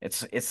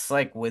 It's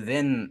like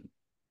within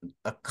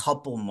a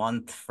couple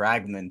month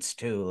fragments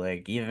too.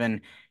 Like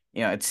even,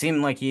 it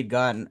seemed like he'd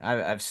gotten.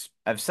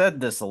 I've said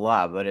this a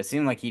lot, but it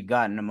seemed like he'd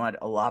gotten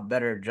a lot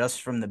better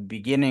just from the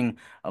beginning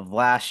of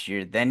last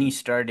year. Then he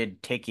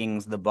started ticking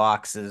the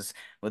boxes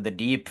with a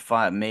deep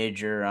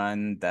major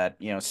run that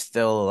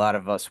still a lot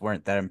of us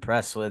weren't that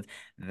impressed with.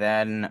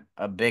 Then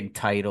a big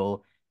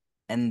title.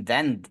 and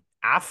then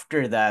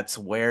after that's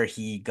where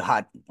he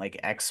got like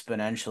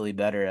exponentially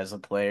better as a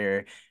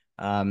player.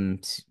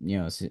 And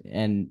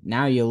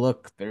now you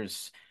look,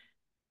 there's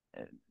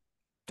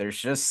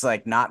just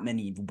like not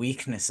many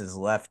weaknesses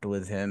left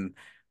with him.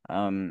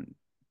 Um,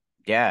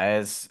 yeah,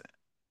 as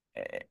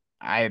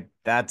I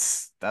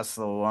that's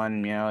the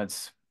one,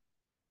 it's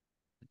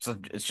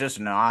just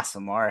an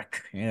awesome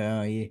arc.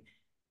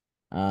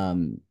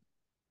 Um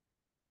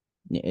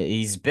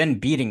he's been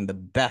beating the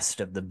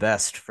best of the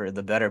best for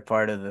the better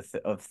part of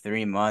of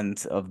 3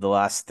 months of the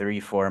last 3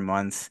 4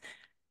 months.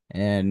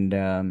 And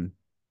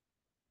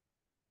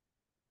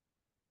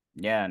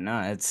yeah,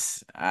 no,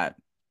 it's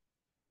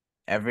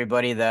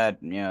everybody that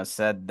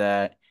said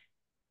that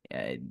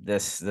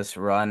this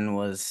run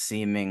was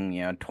seeming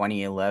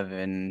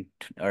 2011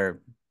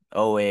 or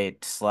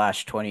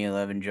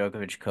 08/2011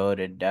 Djokovic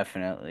coded,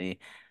 definitely.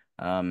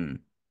 um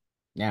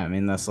yeah, I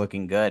mean, that's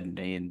looking good.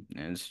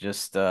 It's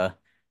just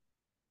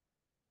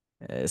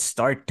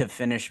start to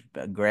finish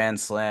a Grand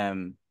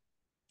Slam,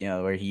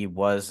 where he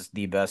was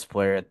the best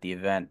player at the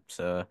event.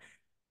 So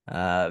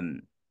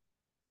um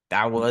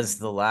that was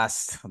the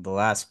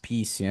last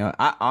piece.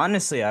 I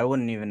honestly, I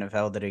wouldn't even have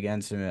held it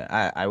against him.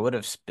 I would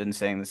have been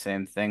saying the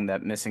same thing,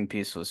 that missing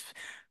piece was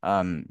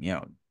um you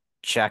know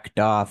checked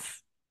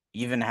off,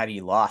 even had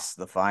he lost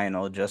the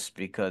final, just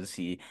because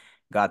he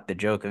got the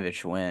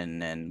Djokovic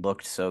win and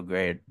looked so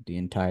great the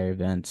entire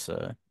event.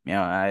 So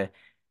I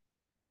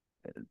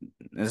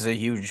it's a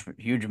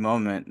huge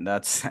moment.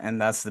 That's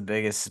the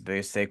biggest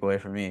takeaway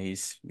for me.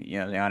 He's the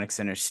Jannik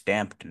Sinner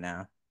stamped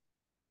now.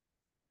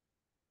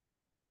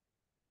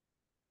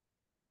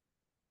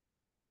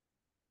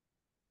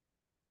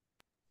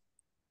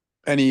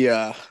 Any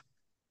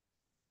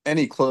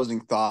any closing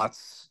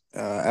thoughts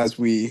as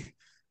we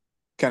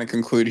kind of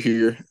conclude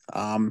here?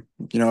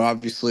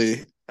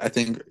 Obviously, I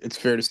think it's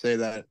fair to say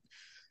that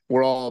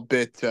we're all a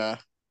bit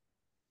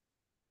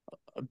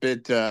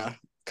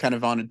kind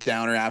of on a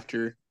downer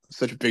after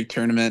such a big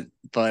tournament.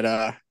 But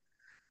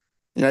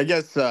I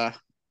guess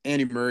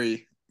Andy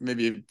Murray,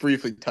 maybe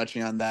briefly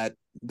touching on that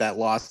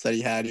loss that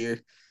he had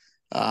here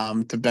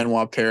to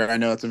Benoit Paire. I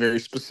know it's a very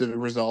specific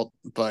result,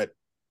 but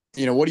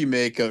what do you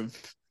make of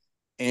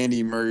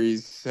Andy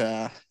Murray's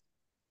you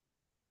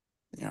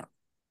know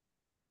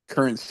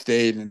current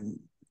state, and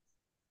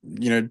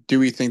do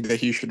we think that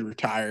he should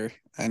retire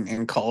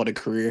and call it a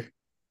career?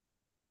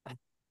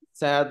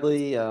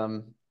 Sadly,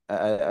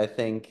 I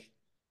think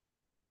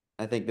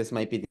this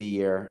might be the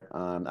year.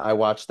 I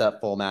watched that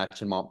full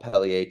match in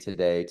Montpellier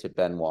today to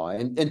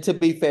Benoit. And to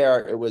be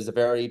fair, it was a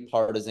very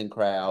partisan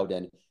crowd,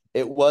 and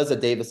it was a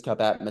Davis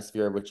Cup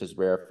atmosphere, which is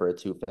rare for a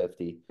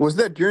 250. Was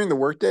that during the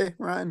workday,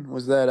 Ryan?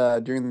 Was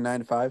that during the 9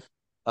 to 5?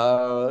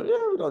 Yeah,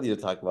 we don't need to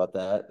talk about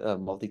that.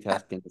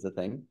 Multitasking is a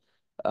thing.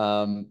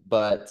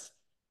 But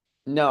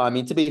no, I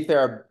mean, to be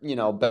fair,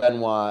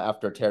 Benoit,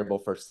 after a terrible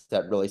first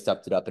set, really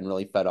stepped it up and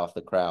really fed off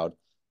the crowd.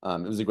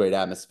 It was a great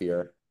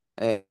atmosphere.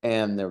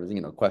 And there was,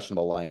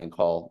 questionable line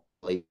call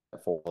late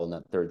for in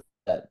that third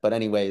set. But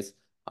anyways,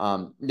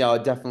 no,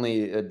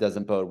 it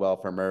doesn't bode well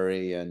for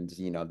Murray. And,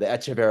 the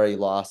Echeverry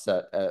loss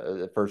at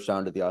the first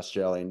round of the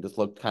Australian just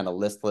looked kind of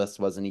listless,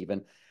 wasn't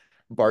even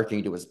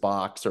barking to his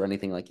box or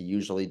anything like he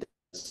usually does.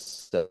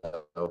 So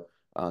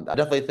I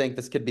definitely think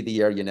this could be the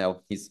year.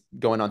 He's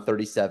going on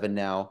 37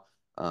 now.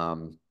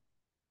 Um,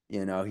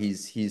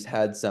 he's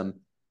had some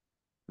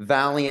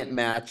valiant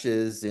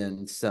matches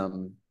and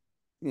some,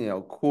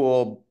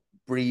 cool,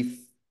 brief,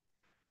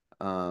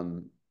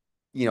 um,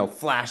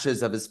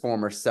 flashes of his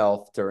former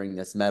self during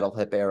this metal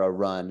hip era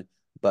run,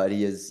 but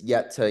he is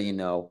yet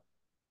to,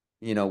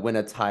 win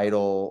a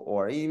title,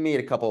 or he made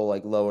a couple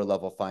like lower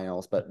level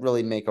finals, but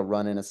really make a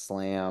run in a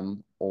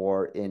slam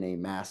or in a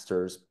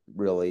Masters,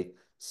 really.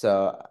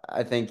 So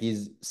I think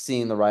he's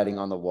seeing the writing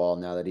on the wall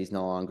now that he's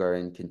no longer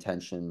in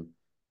contention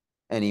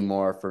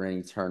anymore for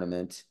any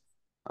tournament,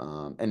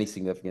 any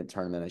significant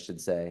tournament, I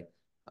should say.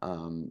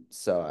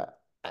 So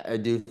I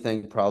do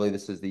think probably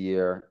this is the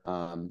year.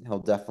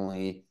 He'll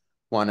definitely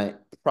want to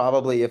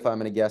probably, if I'm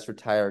going to guess,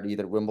 retire at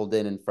either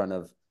Wimbledon in front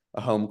of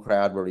a home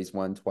crowd where he's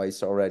won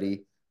twice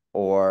already,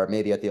 or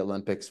maybe at the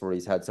Olympics where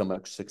he's had so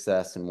much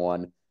success and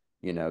won,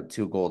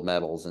 2 gold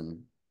medals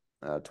in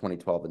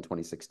 2012 and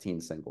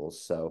 2016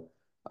 singles. So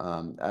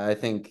I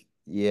think,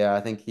 yeah,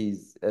 I think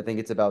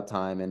it's about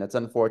time, and it's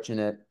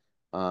unfortunate.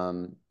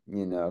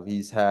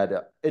 He's had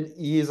an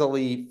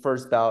easily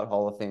first ballot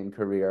Hall of Fame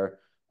career.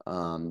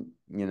 And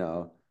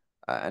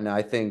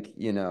I think,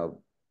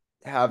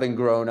 having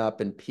grown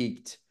up and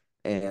peaked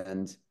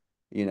and,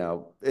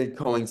 it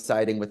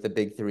coinciding with the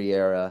Big Three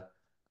era,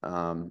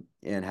 and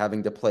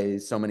having to play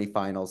so many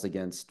finals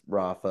against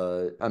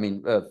Rafa, I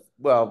mean,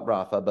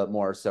 Rafa, but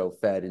more so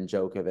Fed and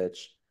Djokovic,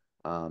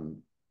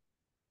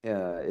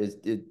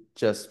 it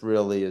just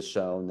really has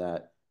shown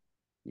that,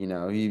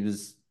 he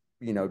was,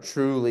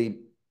 truly,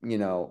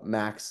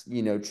 Max,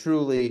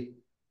 truly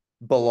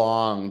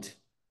belonged,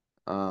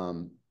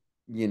 um,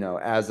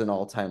 as an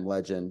all-time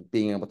legend,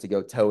 being able to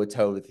go toe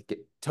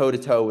to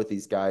toe with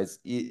these guys,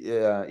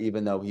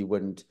 even though he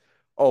wouldn't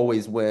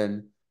always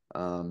win.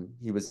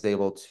 He was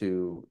able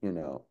to,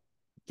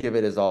 give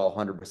it his all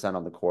 100%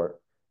 on the court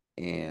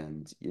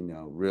and,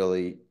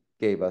 really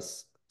gave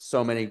us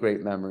so many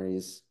great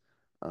memories.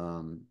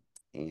 Um,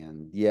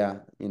 and yeah,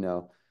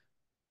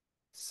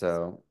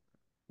 so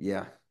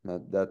yeah,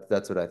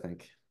 that's what I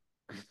think.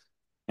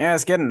 Yeah,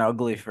 it's getting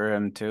ugly for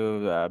him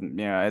too.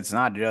 It's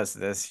not just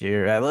this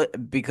year.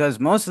 Because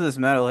most of this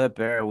metal hip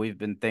era, we've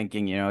been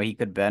thinking, he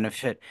could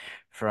benefit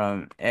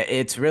from.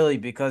 It's really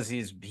because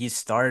he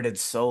started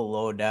so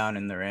low down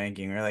in the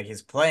ranking, or like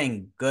he's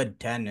playing good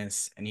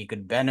tennis, and he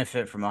could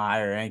benefit from a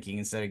higher ranking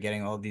instead of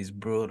getting all these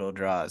brutal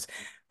draws.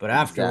 But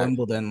after Exactly.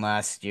 Wimbledon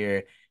last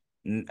year,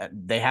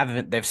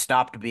 they've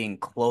stopped being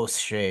close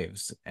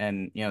shaves,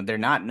 and they're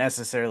not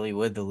necessarily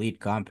with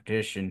elite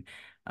competition.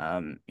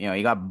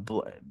 He got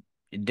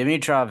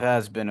Dimitrov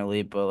has been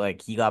elite, but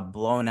like he got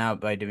blown out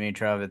by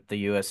Dimitrov at the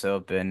U.S.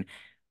 Open.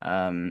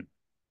 Um,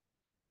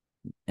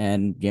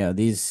 and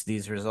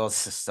these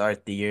results to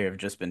start the year have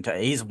just been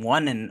he's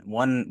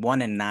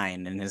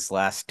 1-9 in his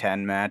last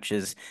 10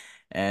 matches,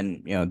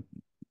 and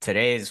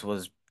today's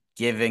was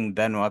giving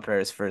Benoit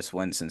Paires first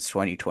win since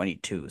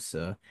 2022.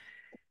 So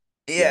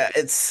Yeah.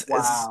 yeah,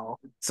 Wow.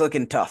 it's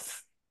looking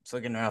tough. It's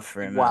looking rough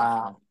for him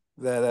out.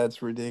 Wow.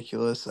 That's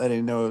ridiculous. I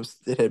didn't know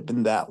it had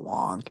been that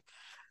long.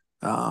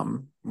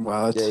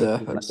 Wow, Yeah,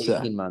 that's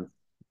 18 months.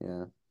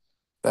 Yeah.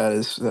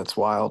 that's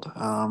wild.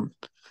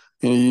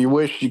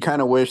 You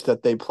kind of wish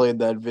that they played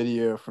that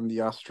video from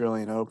the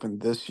Australian Open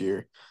this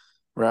year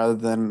rather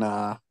than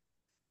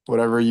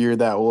whatever year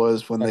that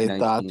was when they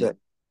thought 2019. that.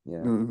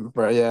 Yeah.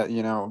 Right,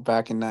 yeah,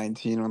 back in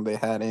 19 when they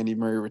had Andy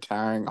Murray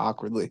retiring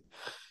awkwardly.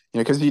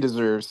 Because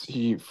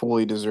he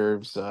fully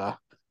deserves the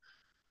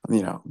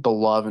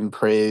love and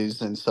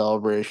praise and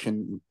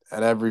celebration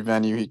at every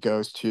venue he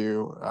goes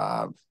to.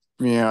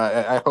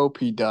 I hope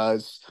he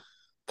does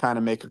kind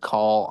of make a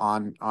call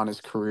on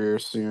his career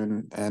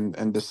soon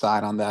and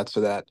decide on that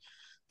so that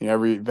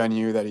every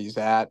venue that he's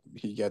at,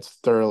 he gets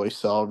thoroughly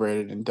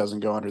celebrated and doesn't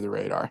go under the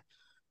radar.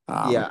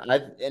 Um, Yeah,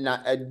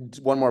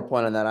 one more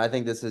point on that. I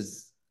think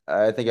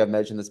I've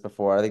mentioned this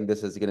before. I think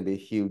this is going to be a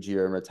huge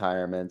year in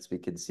retirements. We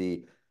could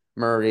see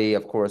Murray,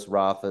 of course,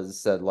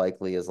 Rafa's said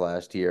likely as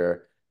last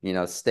year.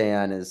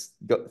 Stan is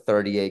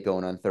 38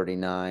 going on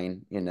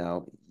 39.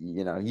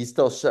 He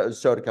still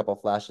showed a couple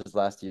flashes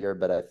last year,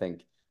 but I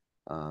think,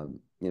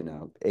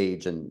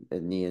 age and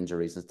knee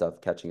injuries and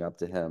stuff catching up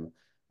to him.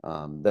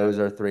 Those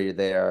are three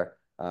there.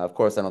 Of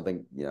course, I don't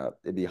think,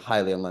 it'd be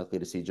highly unlikely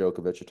to see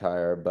Djokovic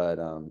retire, but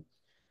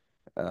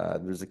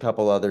there's a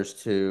couple others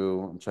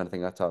too. I'm trying to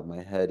think off the top of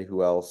my head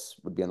who else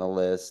would be on the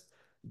list.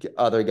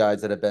 Other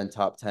guys that have been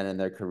top 10 in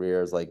their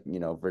careers, like,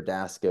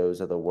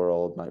 Verdasco's of the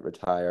world might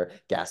retire,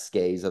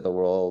 Gasquet's of the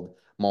world,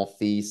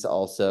 Monfils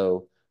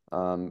also.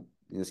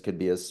 This could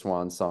be a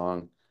swan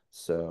song.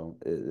 So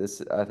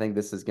I think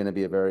this is going to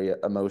be a very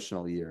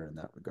emotional year in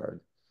that regard.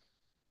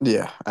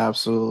 Yeah,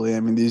 absolutely. I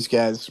mean, these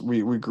guys,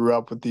 we grew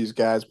up with these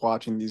guys,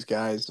 watching these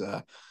guys.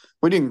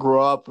 We didn't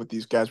grow up with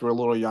these guys. We're a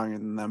little younger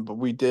than them, but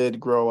we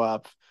did grow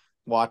up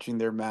watching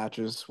their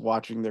matches,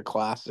 watching their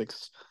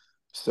classics.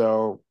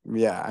 So,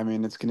 yeah, I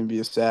mean, it's going to be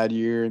a sad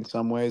year in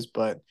some ways,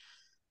 but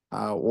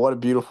what a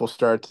beautiful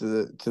start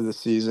to the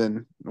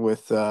season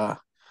with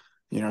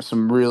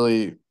some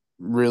really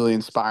really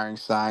inspiring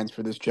signs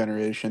for this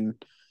generation.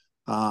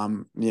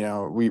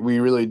 We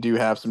really do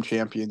have some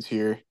champions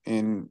here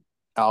in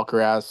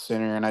Alcaraz,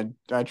 Sinner, and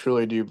I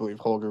truly do believe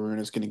Holger Rune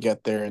is going to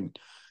get there, and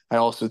I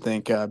also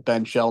think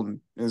Ben Shelton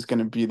is going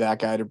to be that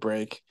guy to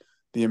break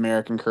the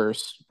American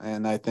curse,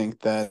 and I think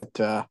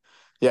that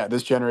yeah,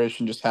 this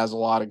generation just has a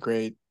lot of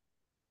great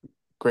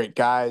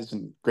guys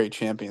and great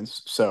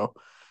champions. So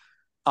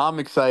I'm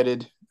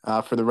excited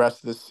for the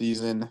rest of this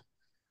season.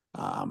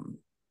 Um,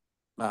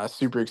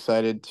 Super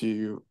excited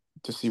to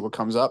see what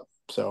comes up.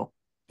 So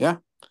yeah,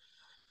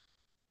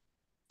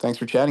 thanks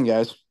for chatting,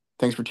 guys.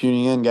 Thanks for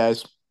tuning in,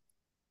 guys.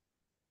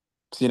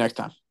 See you next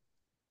time.